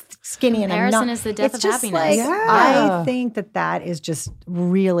she's skinny and I'm Comparison not. is the death It's of just happiness. like, Yeah. I think that is just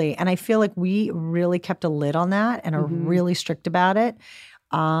really, and I feel like we really kept a lid on that and are really strict about it.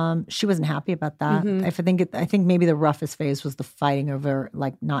 She wasn't happy about that. I think maybe the roughest phase was the fighting over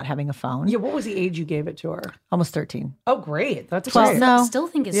like not having a phone. Yeah. What was the age you gave it to her? Almost 13. Oh, great. That's 12. great. No. Still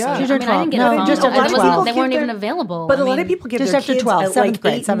think it's Yeah. so. She's I mean, I didn't get No, a phone. just after It wasn't- 12. They weren't Give even their- available. But I a lot mean, of people give just their after kids 12, at seventh like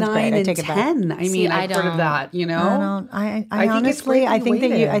grade, 8, seventh 9, grade. I and take it back. 10. I mean, I I've heard of don't. that, you know? I I think it's great honestly, that I you think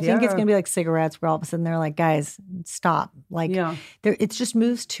waited, I think it's yeah. gonna be like cigarettes, where all of a sudden they're like, guys, stop. Like, Yeah. it just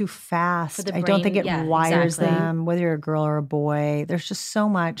moves too fast. the I don't think brain, it yeah, wires exactly. them, whether you're a girl or a boy. There's just so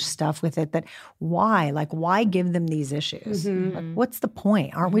much stuff with it that why give them these issues? Mm-hmm. Like, what's the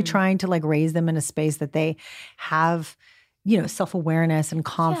point? Aren't we trying to like raise them in a space that they have self-awareness and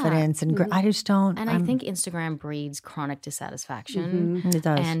confidence and I just don't. And I think Instagram breeds chronic dissatisfaction. It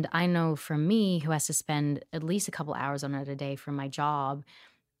does. And I know for me, who has to spend at least a couple hours on it a day for my job,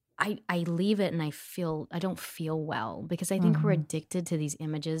 I leave it and I don't feel well because I think we're addicted to these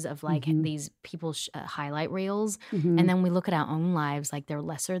images of like these people's highlight reels. And then we look at our own lives like they're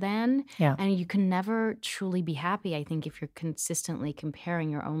lesser than. Yeah. And you can never truly be happy, I think, if you're consistently comparing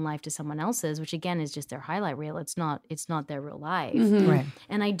your own life to someone else's, which again is just their highlight reel. It's not their real life. Right.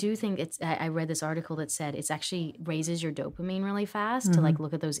 And I do think I read this article that said it's actually raises your dopamine really fast to like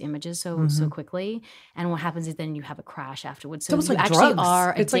look at those images so quickly. And what happens is then you have a crash afterwards. So It's you like actually drugs. are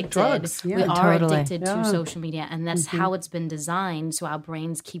addicted. It's like drugs. Yeah. We are Totally. addicted to social media, and that's how it's been designed. So our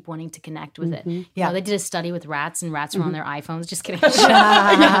brains keep wanting to connect with it. You know, they did a study with rats, and rats were on their iPhones. Just kidding.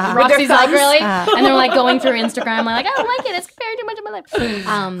 Roxy's like, really? And they're like going through Instagram, like, I don't like it. It's comparing too much of my life.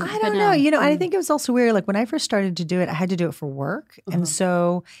 I don't know. And I think it was also weird. Like when I first started to do it, I had to do it for work. And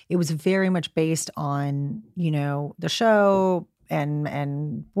so it was very much based on, the show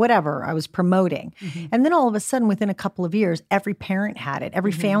and whatever I was promoting. And then all of a sudden, within a couple of years, every parent had it.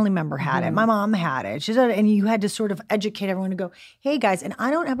 Every family member had it. My mom had it. She said, and you had to sort of educate everyone to go, hey guys, and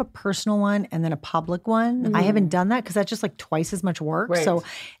I don't have a personal one and then a public one. I haven't done that because that's just like twice as much work. Right. So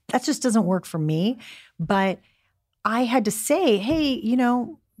that just doesn't work for me. But I had to say, hey,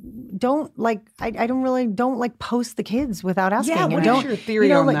 don't like I don't like post the kids without asking. Yeah, and what is your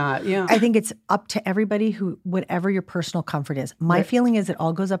theory on that? Yeah. I think it's up to everybody whatever your personal comfort is. My feeling is it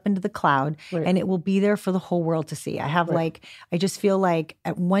all goes up into the cloud and it will be there for the whole world to see. I just feel like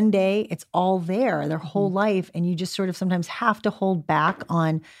at one day it's all there, their whole life, and you just sort of sometimes have to hold back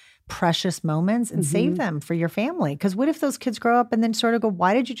on precious moments and save them for your family. Because what if those kids grow up and then sort of go,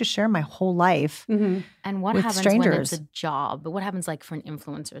 why did you just share my whole life And what with happens strangers? when it's a job? But what happens like for an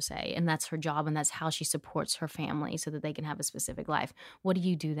influencer, say, and that's her job and that's how she supports her family so that they can have a specific life? What do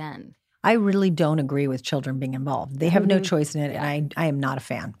you do then? I really don't agree with children being involved. They have no choice in it, and I am not a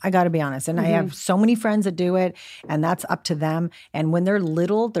fan. I got to be honest. And I have so many friends that do it, and that's up to them. And when they're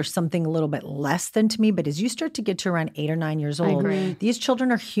little, there's something a little bit less than to me. But as you start to get to around 8 or 9 years old, these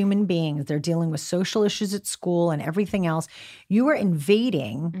children are human beings. They're dealing with social issues at school and everything else. You are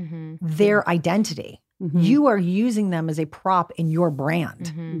invading their identity. You are using them as a prop in your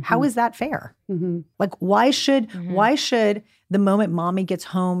brand. How is that fair? Like, why should the moment mommy gets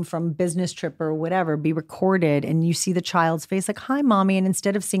home from business trip or whatever be recorded and you see the child's face like, hi, mommy, and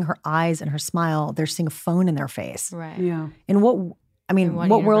instead of seeing her eyes and her smile, they're seeing a phone in their face. Right. Yeah. And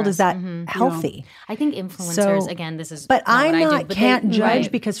what world is that healthy? I think influencers, again, this is But not I'm what I not, do, but can't they,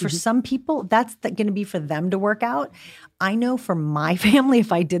 judge because for some people, that's going to be for them to work out. I know for my family,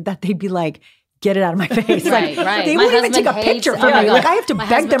 if I did that, they'd be like, get it out of my face. Right. They My won't even take a husband picture hates for it. Oh me. my Like God. I have to My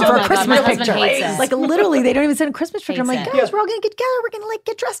beg husband- them for oh a my God, Christmas my husband picture. hates it. Like literally, they don't even send a Christmas picture. I'm like, Hates it. guys, we're all going to get together. We're going to like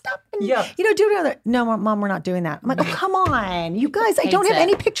get dressed up and do together. No, mom, we're not doing that. I'm like, oh, come on, you guys. I don't have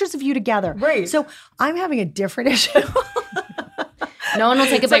any pictures of you together. Right. So I'm having a different issue. No one will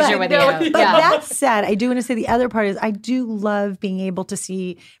take a picture with you. But that said, I do want to say the other part is I do love being able to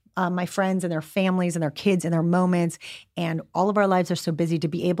see my friends and their families and their kids and their moments. And all of our lives are so busy to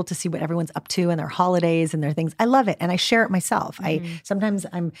be able to see what everyone's up to and their holidays and their things. I love it. And I share it myself. Sometimes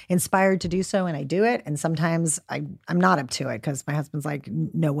I'm inspired to do so and I do it. And sometimes I'm not up to it because my husband's like,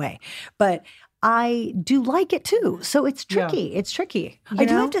 no way. But I do like it too. So it's tricky. Yeah. It's tricky. I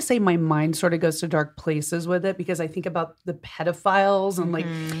do have to say my mind sort of goes to dark places with it because I think about the pedophiles and like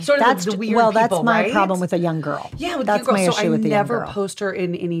sort of the weird people, that's my right? problem with a young girl. Yeah, with that's young my girls. issue So with the I young never girl. post her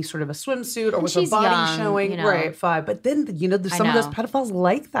in any sort of a swimsuit or with her she's body young, showing. you know. Right, 5. But then, some of those pedophiles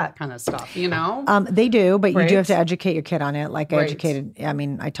like that kind of stuff, you know? They do, but you do have to Right. educate your kid on it. Like I Right. educated,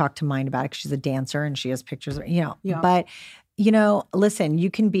 I talked to mine about it because she's a dancer and she has pictures, Yeah. But, listen, you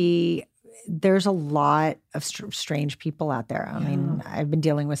can be, there's a lot of strange people out there. I mean, I've been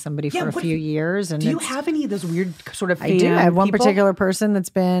dealing with somebody for a few years. And Do you have any of those weird sort of fan I do. I have one people? particular person that's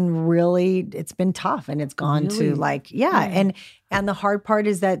been it's been tough and it's gone to like, and the hard part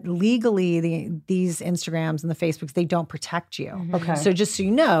is that legally these Instagrams and the Facebooks, they don't protect you. Okay. So just so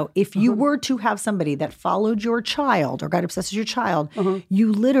you know, if you were to have somebody that followed your child or got obsessed with your child,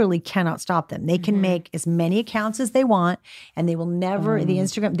 you literally cannot stop them. They can make as many accounts as they want and they will never, the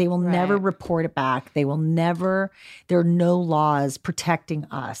Instagram, they will never report it back. They will never, there are no laws protecting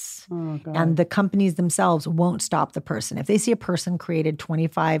us. And the companies themselves won't stop the person. If they see a person created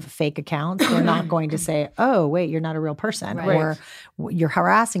 25 fake accounts, they're not going to say, oh, wait, you're not a real person or you're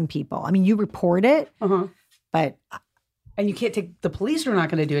harassing people. I mean, you report it, but And you can't take, the police are not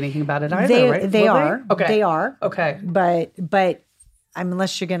going to do anything about it either, right? they Will are. Okay. They are. Okay. But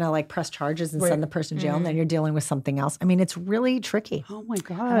unless you're going to like press charges and send the person to jail, and then you're dealing with something else. I mean, it's really tricky. Oh my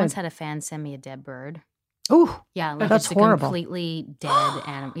God. I once had a fan send me a dead bird. Ooh, Yeah, like that's just horrible. a completely dead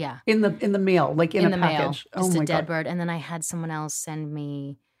animal. Yeah, In the mail, like in in a the package. mail, just oh my a dead God. bird. And then I had someone else send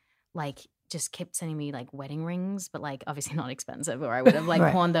me, like, just kept sending me like wedding rings, but like obviously not expensive, or I would have like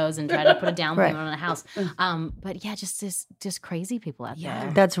Right. pawned those and tried to put a down Right. payment on a house. But yeah, just crazy people out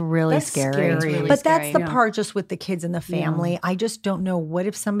there. That's really That's scary. scary. It's really But that's scary. the Yeah. part just with the kids and the family. I just don't know. What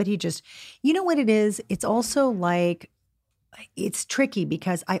if somebody just, you know what it is? It's also like, it's tricky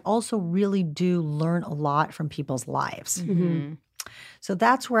because I also really do learn a lot from people's lives. Mhm. So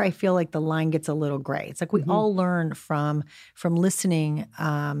that's where I feel like the line gets a little gray. It's like we all learn from listening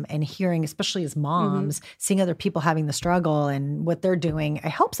and hearing, especially as moms, seeing other people having the struggle and what they're doing. It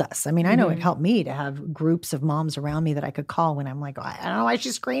helps us. I mean, I know it helped me to have groups of moms around me that I could call when I'm like, I don't know why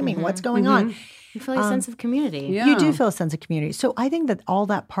she's screaming. What's going on? You feel a sense of community. Yeah. You do feel a sense of community. So I think that all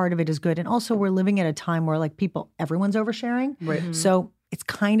that part of it is good. And also we're living at a time where like everyone's oversharing. Right. So it's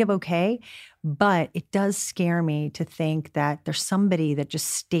kind of okay. But it does scare me to think that there's somebody that just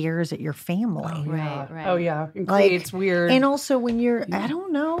stares at your family. Right, right. Oh yeah. It Like, creates weird. And also when you're, I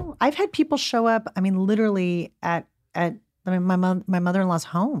don't know, I've had people show up, I mean, literally at my mother-in-law's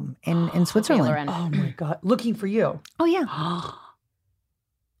home in Switzerland. Lauren. oh my God. Looking for you. Oh, yeah.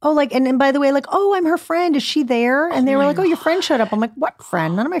 Oh, like, and by the way, like, oh, I'm her friend. Is she there? And they were like, oh, your friend showed up. I'm like, what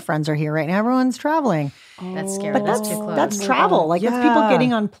friend? None of my friends are here right now. Everyone's traveling. That's scary. But That's too close. that's travel. Like, that's people Yeah.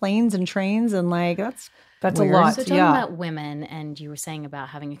 getting on planes and trains, and like, that's a weird. lot. So talking Yeah. about women, and you were saying about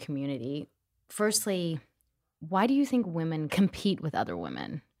having a community. Firstly, why do you think women compete with other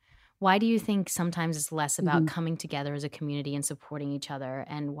women? Why do you think sometimes it's less about coming together as a community and supporting each other,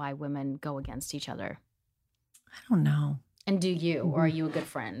 and why women go against each other? I don't know. And do you, or are you a good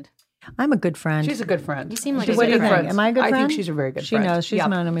friend? I'm a good friend. She's a good friend. You seem like She's a what do you good think? friend. Am I a good friend? I think she's a very good She friend. knows. She's Yeah.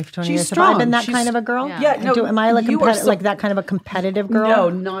 known me for 20 She's years. Have I been strong. that She's- kind of a girl? Yeah. Yeah, no, Am I like you are so- like that kind of a competitive girl? No,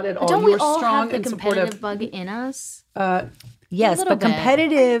 not at all. Don't you we are all strong have the and competitive supportive. bug in us? Yes, little but bit.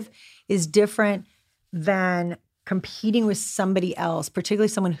 competitive is different than competing with somebody else, particularly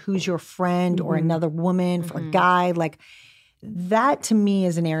someone who's your friend or another woman, for a guy. Like that to me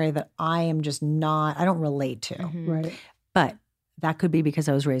is an area that I am just not, I don't relate to. Right. But that could be because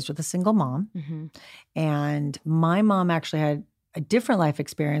I was raised with a single mom. Mm-hmm. And my mom actually had a different life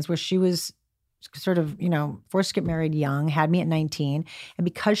experience where she was sort of, forced to get married young, had me at 19. And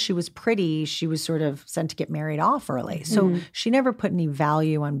because she was pretty, she was sort of sent to get married off early. So she never put any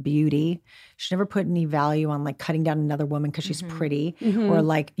value on beauty. She never put any value on like cutting down another woman because she's pretty or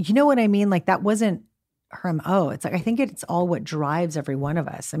like, you know what I mean? Like that wasn't her MO. It's like, I think it's all what drives every one of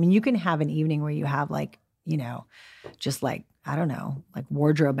us. I mean, you can have an evening where you have like, just like, I don't know, like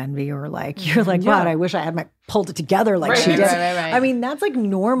wardrobe envy or like, you're like, wow, I wish I had pulled it together like she did. Right. I mean, that's like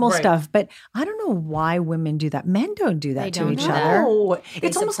normal stuff, but I don't know why women do that. Men don't do that They to don't each do that. other. No,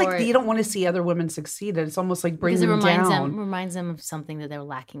 it's almost like support- you don't want to see other women succeed. It's almost like bringing Because it them reminds down. reminds them of something that they're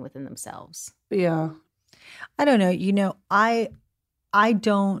lacking within themselves. Yeah. I don't know. I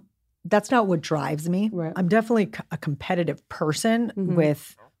don't, that's not what drives me. Right. I'm definitely a competitive person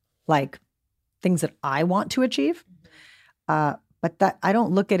with like things that I want to achieve. But that I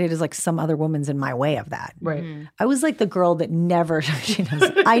don't look at it as like some other woman's in my way of that. Right. I was like the girl that never, she knows,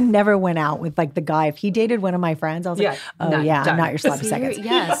 I never went out with like the guy. If he dated one of my friends, I was like, Yeah, oh done, yeah, I'm done. not your sloppy See, seconds.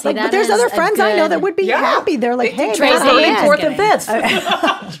 yeah, see, Like, that but there's is other a friends I know that good- would be happy. They're like, hey, Tracy, man, I'm yeah. in. Fourth and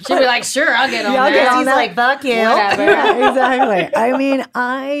fifth. She'd be like, sure, I'll get on Yeah, I'll that. get on He's that. like, fuck you. Whatever. Yeah, exactly. I mean,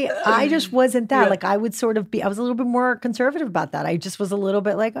 I just wasn't that. Like I would sort of be, I was a little bit more conservative about that. I just was a little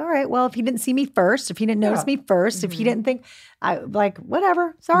bit like, all right, well, if he didn't see me first, if he didn't notice me first, if he didn't think, I like,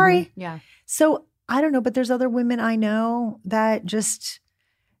 whatever, sorry. Yeah. So I don't know, but there's other women I know that just,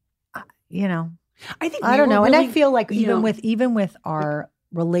 I think I we don't were know. And I really, feel like you know- even with our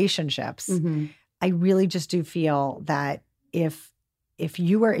relationships, I really just do feel that if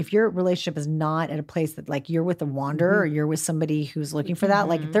your relationship is not at a place that like you're with a wanderer or you're with somebody who's looking for that,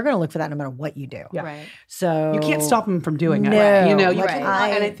 like they're going to look for that no matter what you do. Yeah. Right. So You can't stop them from doing it. No. You Like, cannot.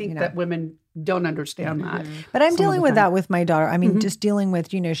 And I I- think you know. that women don't understand that. But I'm some of dealing the with time. that with my daughter. I mean, just dealing with,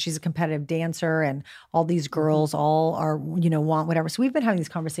 she's a competitive dancer and all these girls all are, want whatever. So we've been having these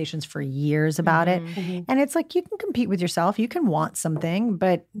conversations for years about it. And it's like, you can compete with yourself. You can want something,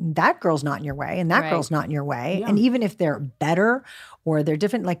 but that girl's not in your way and that Right. girl's not in your way. And even if they're better or they're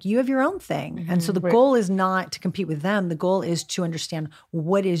different, like you have your own thing. And so the goal is not to compete with them. The goal is to understand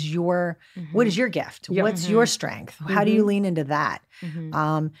what is your gift? What's your strength? How do you lean into that?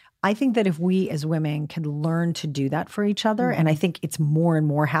 I think that if we as women can learn to do that for each other, and I think it's more and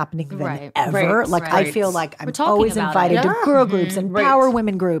more happening than ever. Right. Like I feel like I'm always invited to girl groups and power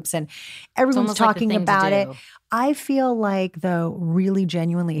women groups, and everyone's talking about it. I feel like, though, really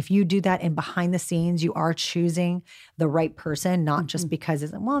genuinely, if you do that and behind the scenes, you are choosing the right person, not just because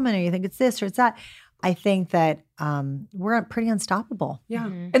it's a woman or you think it's this or it's that. I think that we're pretty unstoppable. Yeah.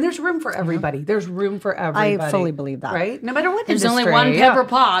 And there's room for everybody. There's room for everybody. I fully believe that. Right? No matter what There's industry. only one Pepper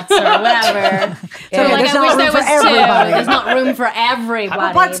Potts or whatever. So like, there's I not wish room there was for everybody. two. There's not room for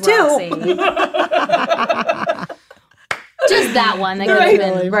everybody. Potts too. Roxy. Just that one. That could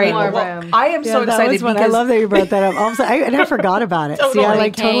have been more room. I am so excited because I love that you brought that up. Also, and I forgot about it. See, I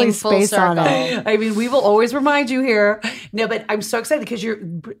like totally spaced on it. I mean, we will always remind you here. No, but I'm so excited because your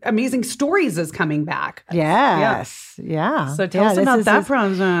Amazing Stories is coming back. Yes. Yeah. So tell us about that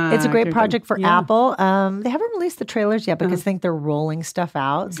project. It's a great project for Apple. They haven't released the trailers yet because I think they're rolling stuff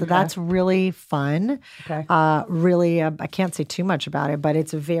out. So that's really fun. Okay. Really, I can't say too much about it, but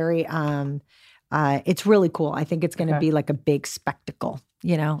it's very... it's really cool. I think it's going to be like a big spectacle,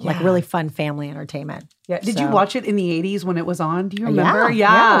 like really fun family entertainment. Yeah. Did you watch it in the 80s when it was on? Do you remember?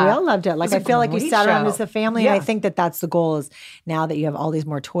 Yeah. We all loved it. Like, I feel like we sat around as a family. Yeah. And I think that that's the goal is now that you have all these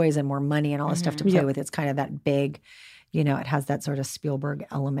more toys and more money and all this stuff to play with, it's kind of that big, it has that sort of Spielberg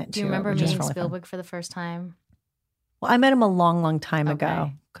element to it. Do you remember which is meeting really Spielberg for the first time? Well, I met him a long, long time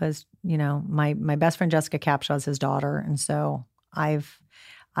ago because, my best friend Jessica Capshaw is his daughter. And so I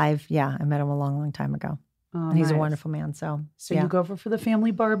met him a long, long time ago. And he's a wonderful man. So you go over for the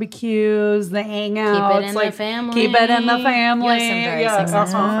family barbecues, the hangouts. Keep it in the family. Keep it in the family. You have some very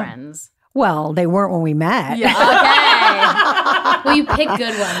successful friends. Well, they weren't when we met. Yeah. Okay. Well, you pick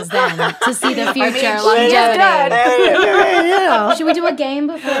good ones then to see the future longevity. Should we do a game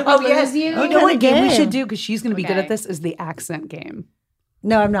before we lose you? You know what game we should do because she's going to be good at this is the accent game.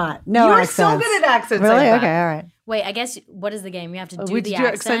 No, I'm not. No, you're accents. so good at accents. Really? Like okay, all right. Wait, I guess what is the game? You have to do we the do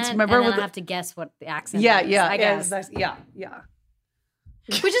accent, remember and then with I have to guess what the accent Yeah, is. yeah, I guess. yeah.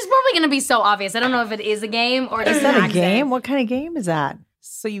 Which is probably going to be so obvious. I don't know if it is a game or just Is that an a accent. game? What kind of game is that?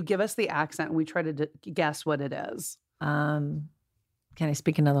 So you give us the accent and we try to guess what it is. Can I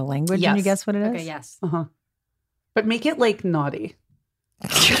speak another language Yes. and you guess what it is? Okay, yes. But make it like naughty.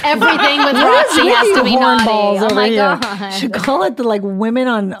 Everything with Roxy has to be naughty. Oh my God. Should call it the women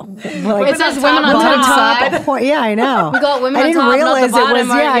on. It says women on top. Yeah, I know. We got women on top, not the bottom,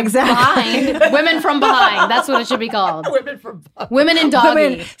 or behind. Women from behind. That's what it should be called. Women from behind. Women in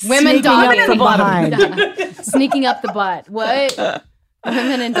doggy. Women doggy. Up from behind. Sneaking up the butt. What?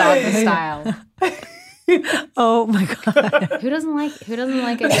 Women in doggy style. Oh my God. Who doesn't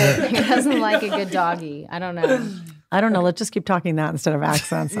like a good doggy? I don't know. I don't know. Let's just keep talking that instead of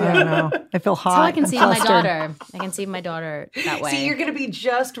accents. I don't know. I feel hot. That's how I can and see my flustered. daughter. I can see my daughter that way. See, you're going to be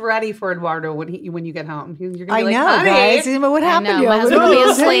just ready for Eduardo when you get home. You're going to be I like, know, honey. guys. See, but what happened know. to you? My husband will be I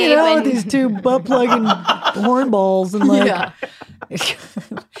was hanging asleep out with and- these two butt plugging hornballs and like. Yeah. By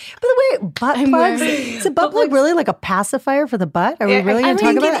the way, butt plugs. Is a butt plug really like a pacifier for the butt? Are we really going to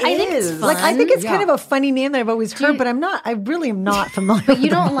talk about it? I think it's fun. Like, I think it's kind of a funny name that I've always heard, but I really am not familiar with You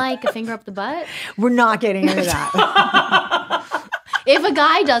don't like a finger up the butt? We're not getting into that. If a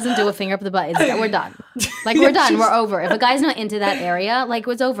guy doesn't do a finger up the butt, we're done. Like, we're done. We're over. If a guy's not into that area, like,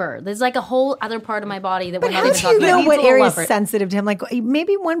 it's over. There's like a whole other part of my body that we're not even How do talking you know about. what area is sensitive to him? Like,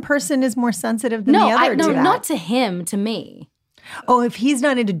 maybe one person is more sensitive than the other to that. Not to him, to me. Oh, if he's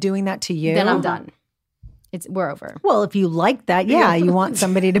not into doing that to you, Then I'm done. We're over. Well, if you like that, you want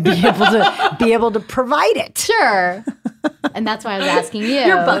somebody to be able to provide it. Sure. And that's why I was asking you.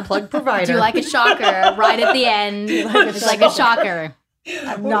 Your butt plug provider. Do you like a shocker right at the end? It's like a shocker.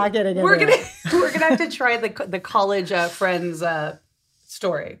 I'm not getting it. We're gonna have to try the college friends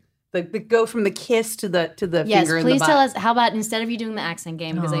story. The go from the kiss to the Yes, finger in the butt. please tell us. How about instead of you doing the accent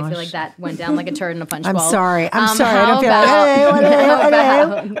game, because I feel like that went down like a turd in a punch bowl. I'm sorry. I don't how feel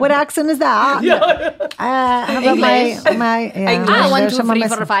like, what accent is that? How about my Ah, 1, 2, 3,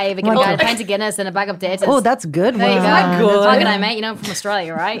 4, 5. We can get a pint of Guinness and a bag of potatoes. Oh, that's good. There you go. Wow. good. How can I, mate? You know, I'm from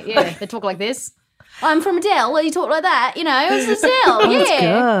Australia, right? Yeah, they talk like this. I'm from Adele. Well, you talk like that, you know. It's Adele. Yeah, good.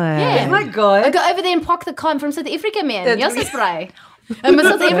 yeah. Oh my God. I got over there and pock the con from South Africa, man. Yes, that's right. I'm a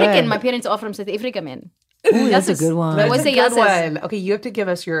South African. My parents are from South Africa, man. Ooh, that's a good one. That's What's a the good yes? one. Okay, you have to give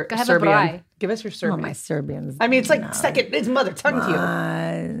us your have a Serbian. braai. Give us your Oh, Serbian. my Serbians. I mean, it's like second. It's mother tongue to you.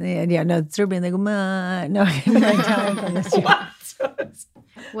 No, Serbian. They go, ma. No, Italian from this year.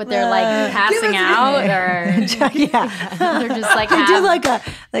 What they're like passing out, or yeah. they're just like Just like half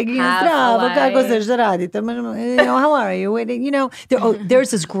how are you?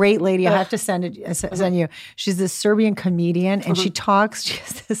 There's this great lady. I have to send you. She's this Serbian comedian, and she talks. She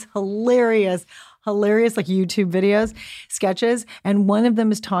has this hilarious like YouTube videos, sketches, and one of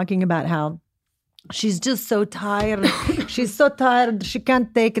them is talking about how she's just so tired. She's so tired. She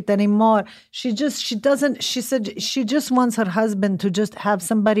can't take it anymore. She said she just wants her husband to just have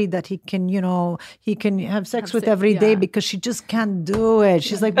somebody that he can have sex with every day because she just can't do it.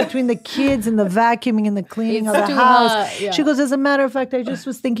 She's like, between the kids and the vacuuming and the cleaning of the house. She goes, as a matter of fact, I just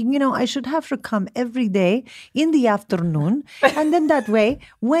was thinking, I should have her come every day in the afternoon. And then that way,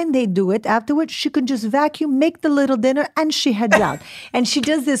 when they do it afterwards, she can just vacuum, make the little dinner, and she heads out. And she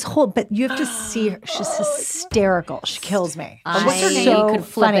does this whole, but you have to see her. She's hysterical. She kills me. What's her name? You could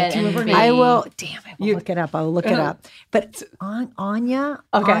flip funny. it and be- I will. Damn, I will look it up. I will look it up. But Anya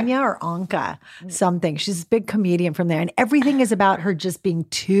or Anka something. She's a big comedian from there, and everything is about her just being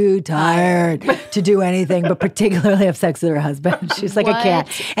too tired to do anything, but particularly have sex with her husband. She's like a cat.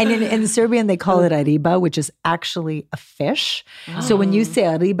 And in Serbian, they call it ariba, which is actually a fish. So when you say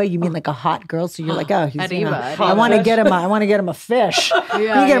ariba, you mean like a hot girl. So you're like, oh, he's Arriba. I want to get him. I want to get him a fish. You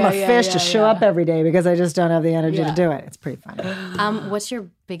get him a fish to show up every day because I just don't have the energy to do it. It's pretty funny. What's your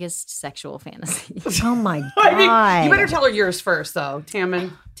biggest sexual fantasy? Oh my God. I mean, you better tell her yours first, though,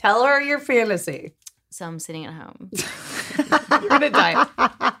 Tammin. Tell her your fantasy. So I'm sitting at home. You're going to die.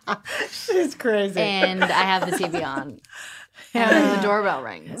 She's crazy. And I have the TV on. And then the doorbell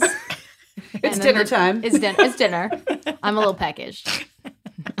rings. It's dinner time. It's dinner. I'm a little peckish.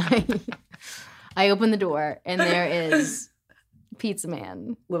 I open the door, and there is Pizza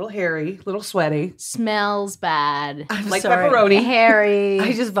Man. Little hairy, little sweaty. Smells bad. Like pepperoni. Hairy.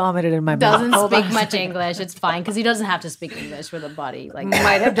 I just vomited in my doesn't mouth. speak much English. It's fine because he doesn't have to speak English with a body like that.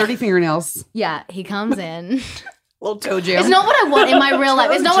 Might have dirty fingernails. Yeah, he comes in. Little toe jam. It's not what I want in my real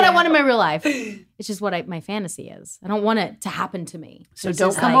life. It's not what I want in my real life. It's just what my fantasy is. I don't want it to happen to me. So It's don't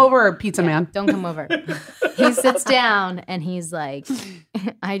just come like, over, Pizza Man. Don't come over. He sits down and he's like,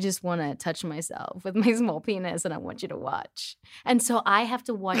 I just want to touch myself with my small penis and I want you to watch. And so I have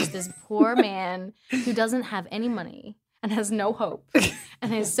to watch this poor man who doesn't have any money and has no hope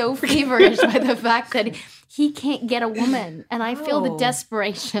and is so feverish by the fact that he can't get a woman. And I feel the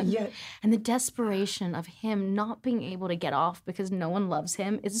desperation. And the desperation of him not being able to get off because no one loves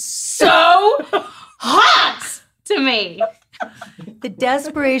him is so hot to me. The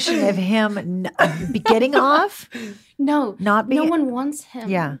desperation of him getting off? No, Not being- no one wants him.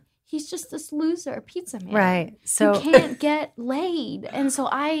 Yeah. He's just this loser, Pizza Man. Right. So who can't get laid. And so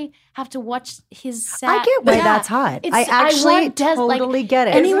I have to watch his sad... I get why that's hot. I actually totally get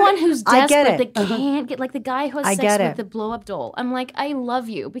it. Anyone who's I get desperate it. that can't get... Like the guy who has I sex get with it. the blow-up doll. I'm like, I love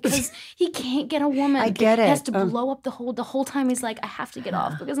you because he can't get a woman. I get He has it. to blow up the whole time. He's like, I have to get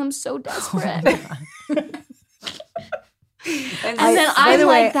off because I'm so desperate. And then by I'm the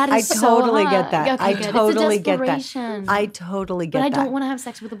way, like, that is I so totally hot. get that. Okay, I good. totally it's a get that. desperation. I totally get But I that. don't want to have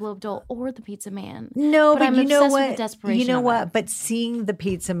sex with the blow-up doll or the Pizza Man. No, but I'm you know obsessed with what? the desperation You know of what? it. But seeing the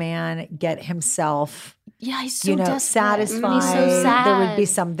Pizza Man get himself, Yeah, he's so desperate. satisfied, He's so sad. there would be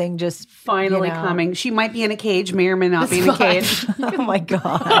something just Finally coming. She might be in a cage, may or may not be in a cage. Oh my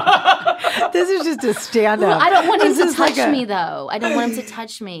God. This is just a stand-up. Well, I don't want him This to is like touch a- me, though. I don't want him to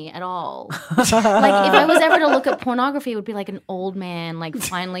touch me at all. Like, if I was ever to look at pornography, it would be like an old man, like,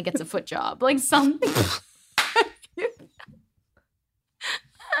 finally gets a foot job. Like, something.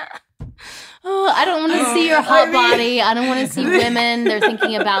 Oh, I don't want to see your hot body. I don't want to see women. They're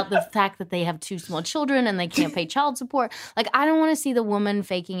thinking about the fact that they have 2 small children and they can't pay child support. Like, I don't want to see the woman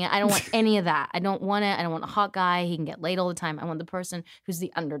faking it. I don't want any of that. I don't want it. I don't want a hot guy. He can get laid all the time. I want the person who's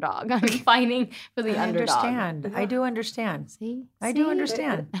the underdog. I'm fighting for the I underdog. understand. I do understand. See? I do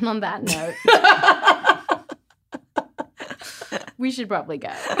understand. And on that note, we should probably go.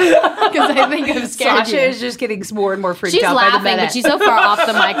 Because I think I've scared Sasha you. is just getting more and more freaked She's out by the laughing, minute. but she's so far off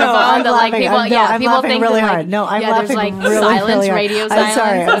the microphone I'm that like laughing. people, I'm people laughing think really that, like, hard. No, I'm yeah, laughing there's like really, silence, really hard. radio I'm silence.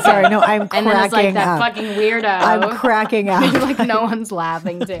 sorry. I'm sorry. No, I'm And then there's like cracking that up. fucking weirdo. I'm cracking up. like no one's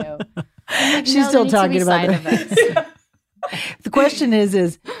laughing too. Like, She's no, still there needs to be talking about side it. effects. The question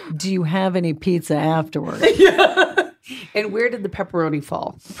is, do you have any pizza afterwards? And where did the pepperoni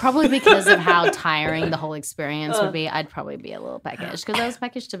fall? Probably because of how tiring the whole experience would be. I'd probably be a little peckish because I was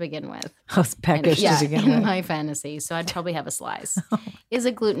peckish to begin with. I was peckish Yeah, to begin in with. my fantasy. So I'd probably have a slice. Is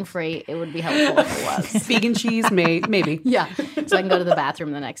it gluten-free? It would be helpful if it was. Vegan cheese, maybe. Yeah. So I can go to the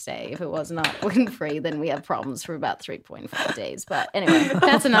bathroom the next day. If it was not gluten-free, then we have problems for about 3.5 days. But anyway,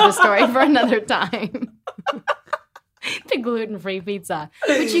 that's another story for another time. to gluten-free pizza,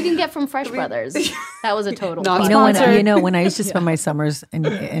 which you can get from Fresh Brothers. That was a total Not plug. When I used to spend my summers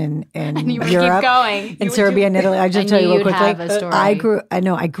in And you would Europe, keep going. in Serbia and Italy, I just I tell you knew real you'd have quickly. a story.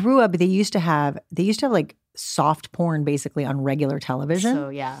 I grew up. They used to have like soft porn basically on regular television. So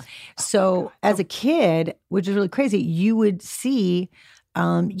yeah. So as a kid, which is really crazy, you would see,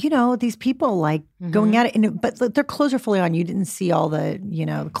 these people like going at it, but their clothes are fully on. You didn't see all the,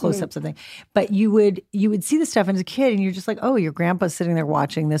 the close-ups of things, but you would see the stuff as a kid, and you're just like, oh, your grandpa's sitting there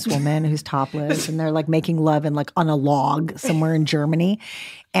watching this woman who's topless, and they're like making love and like on a log somewhere in Germany,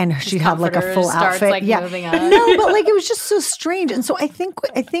 and she'd have like a full starts, outfit. like, moving up. No, but like it was just so strange, and so I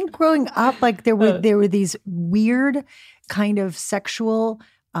think growing up, like there were these weird kind of sexual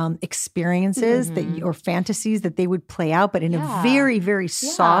experiences or fantasies that they would play out, but in a very, very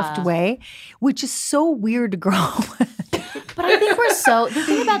soft way, which is so weird to grow up with. But I think the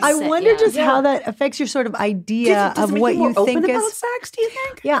thing about I wonder just how that affects your sort of idea Does of it make what you more you open think about is sex, do you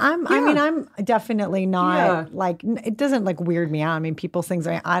think? Yeah, I'm definitely not like, it doesn't like weird me out. I mean, people's things,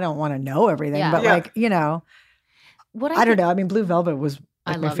 I don't want to know everything, but like, what I don't know. I mean, Blue Velvet was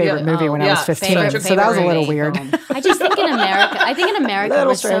like my love favorite it. movie when I was 15. So that was a little weird. I just think in America,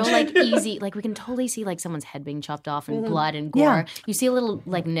 we're strange. so like easy. Like we can totally see like someone's head being chopped off and blood and gore. Yeah. You see a little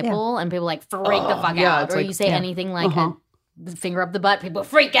like nipple and people like freak the fuck out. Or you say anything like a finger up the butt, people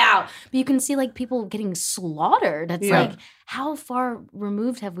freak out. But you can see like people getting slaughtered. It's like, how far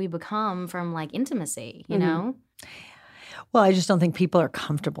removed have we become from like intimacy, you know? Well, I just don't think people are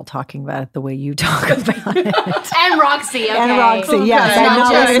comfortable talking about it the way you talk about it. And Roxy, okay. And Roxy, yes. Not I'm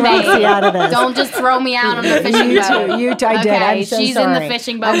not just letting me. Roxy out of this. Don't just throw me out on the fishing boat. You too. I did. Okay, I'm so she's sorry. in the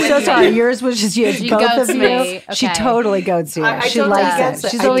fishing boat I'm with so me. sorry. Yours was just you. She Both goats of you. me. She Okay. totally goats you. I She totally likes gets it.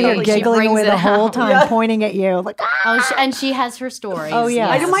 it. She's I over here totally- she giggling brings away it the whole out. time, pointing at you like, And she has her stories. Oh,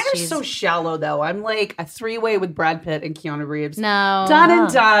 yeah. Yes, Mine are she's- so shallow though. I'm like a 3-way with Brad Pitt and Keanu Reeves. No. Done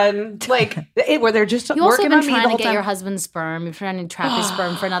and done. Like where they're just You also working been on me the trying to whole get time. your husband's sperm. You're trying to trap his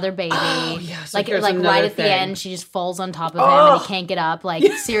sperm for another baby. so like here's right another at the thing. end, she just falls on top of him and he can't get up. Like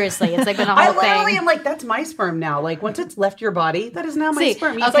seriously, it's like been a I whole literally thing. am like, that's my sperm now. Like once it's left your body, that is now my See,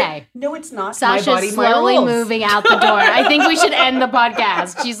 sperm. He's okay. like, no, it's not. Sasha's my body, my slowly rules. moving out the door. I think we should end the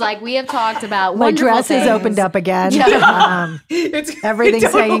podcast. She's like, we have talked about my wonderful dress things. is opened up again. It's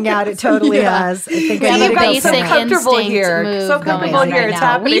Everything's hanging out. It totally has. I think We I have let a it go basic somewhere. comfortable instinct here. move So going comfortable on here. right It's now.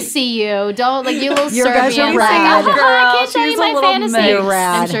 happening. We see you. Don't like you little You guys are Serbians. rad. Like, I can't show She's you a my little fantasy. mess. You're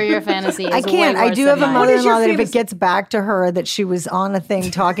rad. I'm sure your fantasy is I can't. way I worse do than have a mine. mother-in-law that if fantasy? it gets back to her that she was on a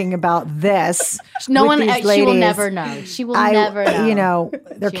thing talking about this, No with one. these She will ladies, never know. She will never know. You know, they're She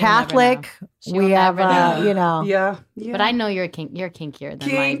will never Catholic. know. She We will have, never know. you know, Yeah. But I know you're kinkier than like.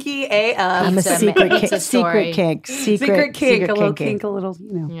 Kinky AF. I'm a Pizza- secret pizza story. kink, Secret kink, a little kinky. kink, a little,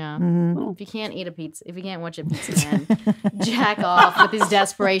 you know. Yeah. Mm-hmm. If you can't eat a pizza, if you can't watch a pizza man jack off with his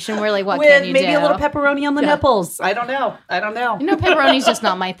desperation, we're like, what With can you maybe do? a little pepperoni on the nipples. I don't know. You know, pepperoni's just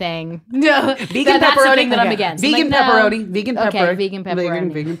not my thing. No, Vegan that's the pepperoni. thing that I'm against. I'm Vegan like, no. pepperoni. Vegan pepperoni. Okay, vegan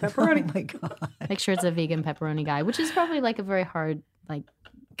pepperoni. Vegan pepperoni. Oh my God. Make sure it's a vegan pepperoni guy, which is probably like a very hard, like,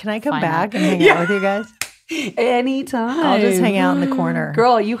 Can I come Fine. back and hang out with you guys? Anytime. I'll just hang out in the corner.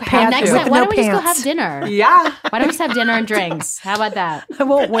 Girl, you have next to. time, why no don't we just go pants. have dinner? Yeah. Why don't we just have dinner and drinks? How about that? I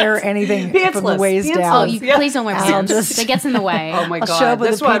won't wear anything from the Pantsless. waist Pantsless. down. Oh, you Yeah. please don't wear I'll pants. just- It gets in the way. Oh my I'll God. show up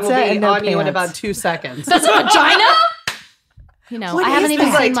with This a one will pizza be and no on you in pants. about 2 seconds. That's a vagina? You know, What I haven't is even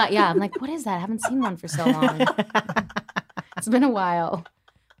that? seen my. Yeah, I'm like, what is that? I haven't seen one for so long. It's been a while.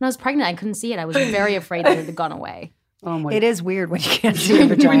 When I was pregnant, I couldn't see it. I was very afraid that it had gone away. Oh my It is weird when you can't see your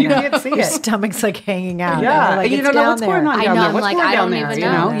vagina. you can't see Your it. stomach's like hanging out. Yeah. And you're like, You it's don't know down what's going there. on. I down know. there. I'm What's like, going I down don't there, even you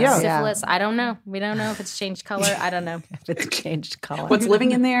know. know? Yeah. Syphilis. I don't know. We don't know if it's changed color. I don't know. If it's changed color. What's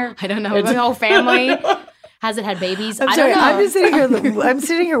living in there? I don't know. The whole family. Has it had babies? I'm I sorry. don't know. I'm just sitting here. I'm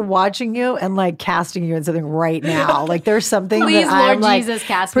sitting here watching you and like casting you in something right now. Like there's something Please, that Lord I'm like Jesus,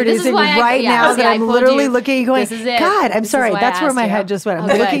 cast me. This is producing why I- right yeah, now see, that I I'm pulled literally you. looking at you going, This is it. God, I'm This is sorry. why I That's where asked my you. head just went. I'm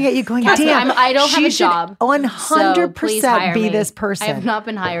Okay. looking at you going, Cast me. damn. I don't have she a should job. 100% be this person. I have not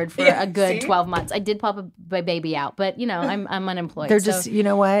been hired for a good 12 months. I did pop a baby out, but you know, I'm unemployed. They're so just, you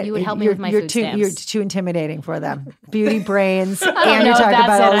know what? You would help me You're- with my you're food too, stamps. You're too intimidating for them. Beauty brains. I don't and know you're if talking that's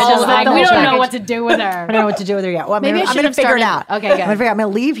about it. all I this just stuff. like, The we whole don't know package. what to do with her. I don't know what to do with her yet. Well, Maybe I I'm should going to have figure it started- out. Okay, good. I'm going to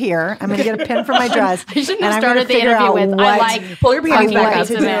leave here. I'm going to get a pin for my dress. I shouldn't and have I'm gonna started the figure interview out with, I what- like Pull your panties fucking back up.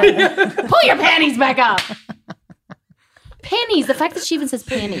 pizza man. Pull your panties back up. Panties. The fact that she even says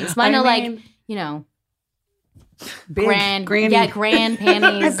panties. Mine are like, you know, Big, grand, granny. yeah, grand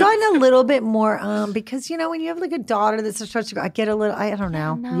panties. I've gotten a little bit more because you know when you have like a daughter that starts to go, I get a little. I don't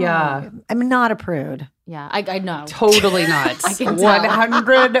know. No. Yeah. I'm not a prude. Yeah, I know. Totally not. I can tell.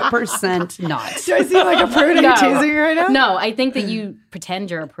 100% not. Do I seem like a prude? Are you teasing right now? No, I think that you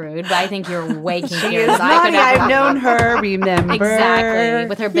pretend you're a prude, but I think you're way kinkier She is than I could naughty. ever I've be. known her. Remember Exactly.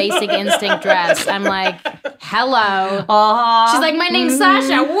 With her basic instinct dress. I'm like, hello. Uh-huh. She's like, my name's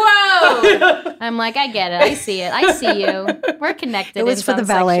Sasha. Whoa. I'm like, I get it. I see it. I see you. We're connected. It was in for the some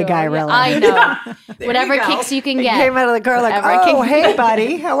valet sexual- guy, really. I know. Whatever you go. kicks you can He get. came out of the car like, Whatever oh, can- hey,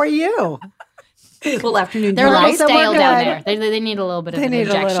 buddy, how are you? Little afternoon. They're a drive. little So we're stale down good. there. They need a little bit of They an need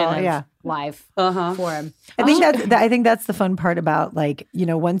a injection little, of yeah. life Uh-huh. for him. I think I think that's the fun part about, like, you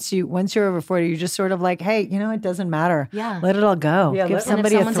know, once you're over 40, you're just sort of like, hey, you know, it doesn't matter. Yeah. Let it all go. Yeah, Give let-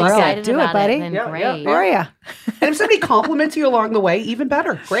 somebody and a if thrill. someone's excited Do about it, buddy. then Yeah, great. yeah, How are ya? And if somebody compliments you along the way, even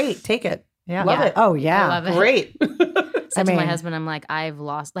better. Great. Take it. Yeah. Love it. Oh, yeah. I love it. Great. Said to my mean- husband, I'm like, I've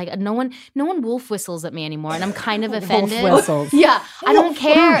lost, like, no one wolf whistles at me anymore, and I'm kind of offended. whistles. Yeah, I don't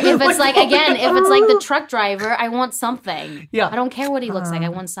care if it's like, again, if it's like the truck driver, I want something. Yeah. I don't care what he looks like. I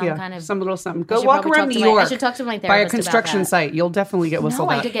want some Yeah, kind of some little something. I Go should walk probably around talk New to my- York. I should talk to my by a therapist construction about that. site. You'll definitely get whistled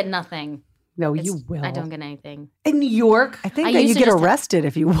No, I at. did get nothing. No, It's- you will. I don't get anything. In New York, I think I that you used to get just- arrested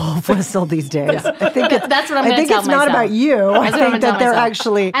if you wolf whistle these days. I think That's what I'm I going to think tell it's myself. not about you. I That's what I'm think gonna that tell they're myself.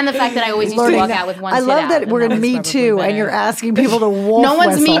 actually And the fact that I always used to learning walk that. out with one I sit love out, that and we're in was Me probably Too, better. and you're asking people to wolf No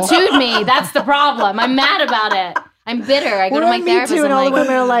one's Me whistle. Too'd me. That's the problem. I'm mad about it. I'm bitter. I go We're to my on Me therapist. Too, and I'm all the like,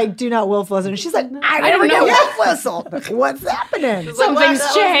 women are like, "Do not wolf whistle." And she's like, "I don't never know. get wolf whistle. What's happening?"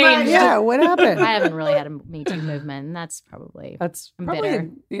 something's changed. Yeah, what happened? I haven't really had a Me Too movement, and that's probably that's I'm probably bitter.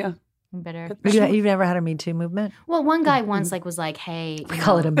 yeah. I'm bitter. You've never had a Me Too movement? Well, one guy once was like, "Hey," We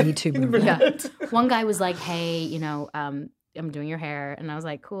call it a Me Too movement. Yeah. One guy was like, "Hey, I'm doing your hair," and I was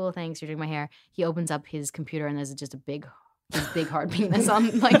like, "Cool, thanks. You're doing my hair." He opens up his computer, and there's just his big hard penis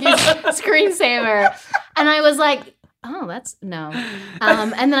on like his screensaver, and I was like, "Oh, that's no."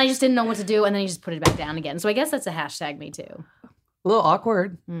 And then I just didn't know what to do, and then he just put it back down again. So I guess that's a hashtag Me Too. A little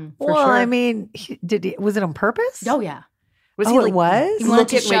awkward. For Well, sure. I mean, was it on purpose? Oh yeah. Was Oh, it was? He Look wanted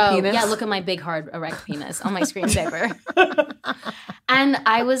to at my show, penis? yeah, look at my big hard erect penis on my screensaver. And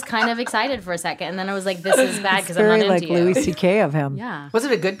I was kind of excited for a second, and then I was like, "This is bad because I'm not Very into like you." Louis C.K. of him. Yeah, Was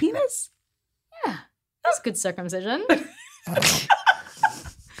it a good penis? that's good circumcision.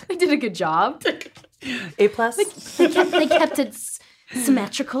 They did a good job. A plus. They kept it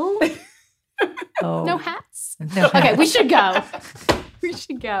symmetrical. Oh. No hats. No Okay, we should go. We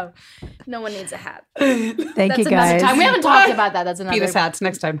should go. No one needs a hat. Thank That's you, another guys. time. We haven't talked about that. That's another Penis hats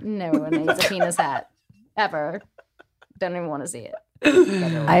next time. No one needs a penis hat ever. Don't even want to see it.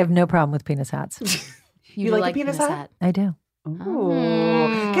 I have no problem with penis hats. You, You do like a penis hat? I do.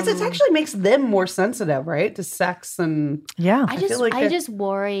 Because it actually makes them more sensitive, right, to sex and Yeah. I feel like I they're- just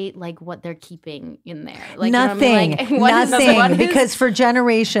worry like what they're keeping in there. Like, you know what I mean? Nothing. Like, what is- Nothing. what is- Because for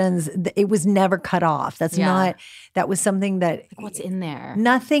generations, it was never cut off. That's Yeah. not, that was something that what's in there?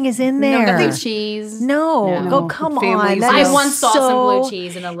 nothing is in there. Blue cheese. No. No. Go, come on. Families That I is I once saw some so- blue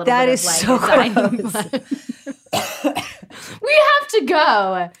cheese and a little that bit is of so like dining. We have to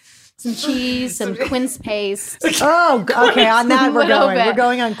go. Some cheese, some quince paste, Oh, okay. On that, we're little going. bit- We're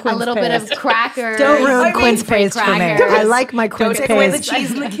going on quince a little paste. bit of crackers. Don't ruin quince free paste for me. crackers. I like my quince take away the paste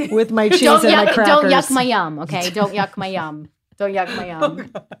cheese. with my cheese Don't and my yuck, crackers. don't yuck my yum, okay? Don't yuck my yum. Don't yuck my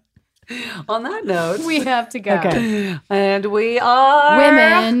yum. on that note. We have to go. Okay. And we are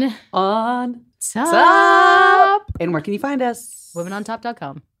Women on top. top. And where can you find us?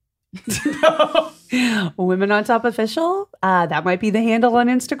 WomenOnTop.com. Women on Top Official. That might be the handle on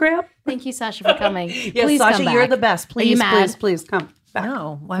Instagram. Thank you, Sasha, for coming. Yes, Please Sasha, come back. you're the best. Are you Please, mad? please come back.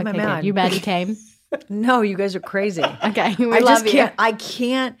 No. Why am I Okay, mad? good. You mad you came? No, you guys are crazy. Okay, we I love just you. can't. I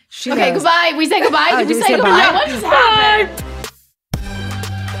can't. She Okay, knows. goodbye. We say goodbye. Oh, Did do we we say say goodbye? bye? What just happened?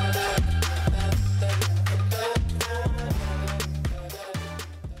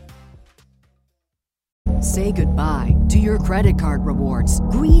 Say goodbye to your credit card rewards.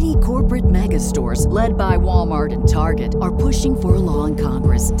 Greedy corporate mega stores, led by Walmart and Target, are pushing for a law in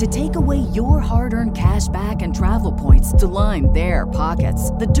Congress to take away your hard-earned cash back and travel points to line their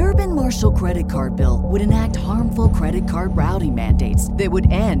pockets. The Durbin-Marshall credit card bill would enact harmful credit card routing mandates that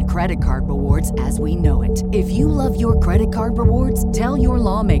would end credit card rewards as we know it. If you love your credit card rewards, tell your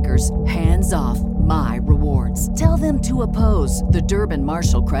lawmakers, hands off my rewards. Tell them to oppose the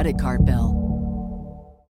Durbin-Marshall credit card bill.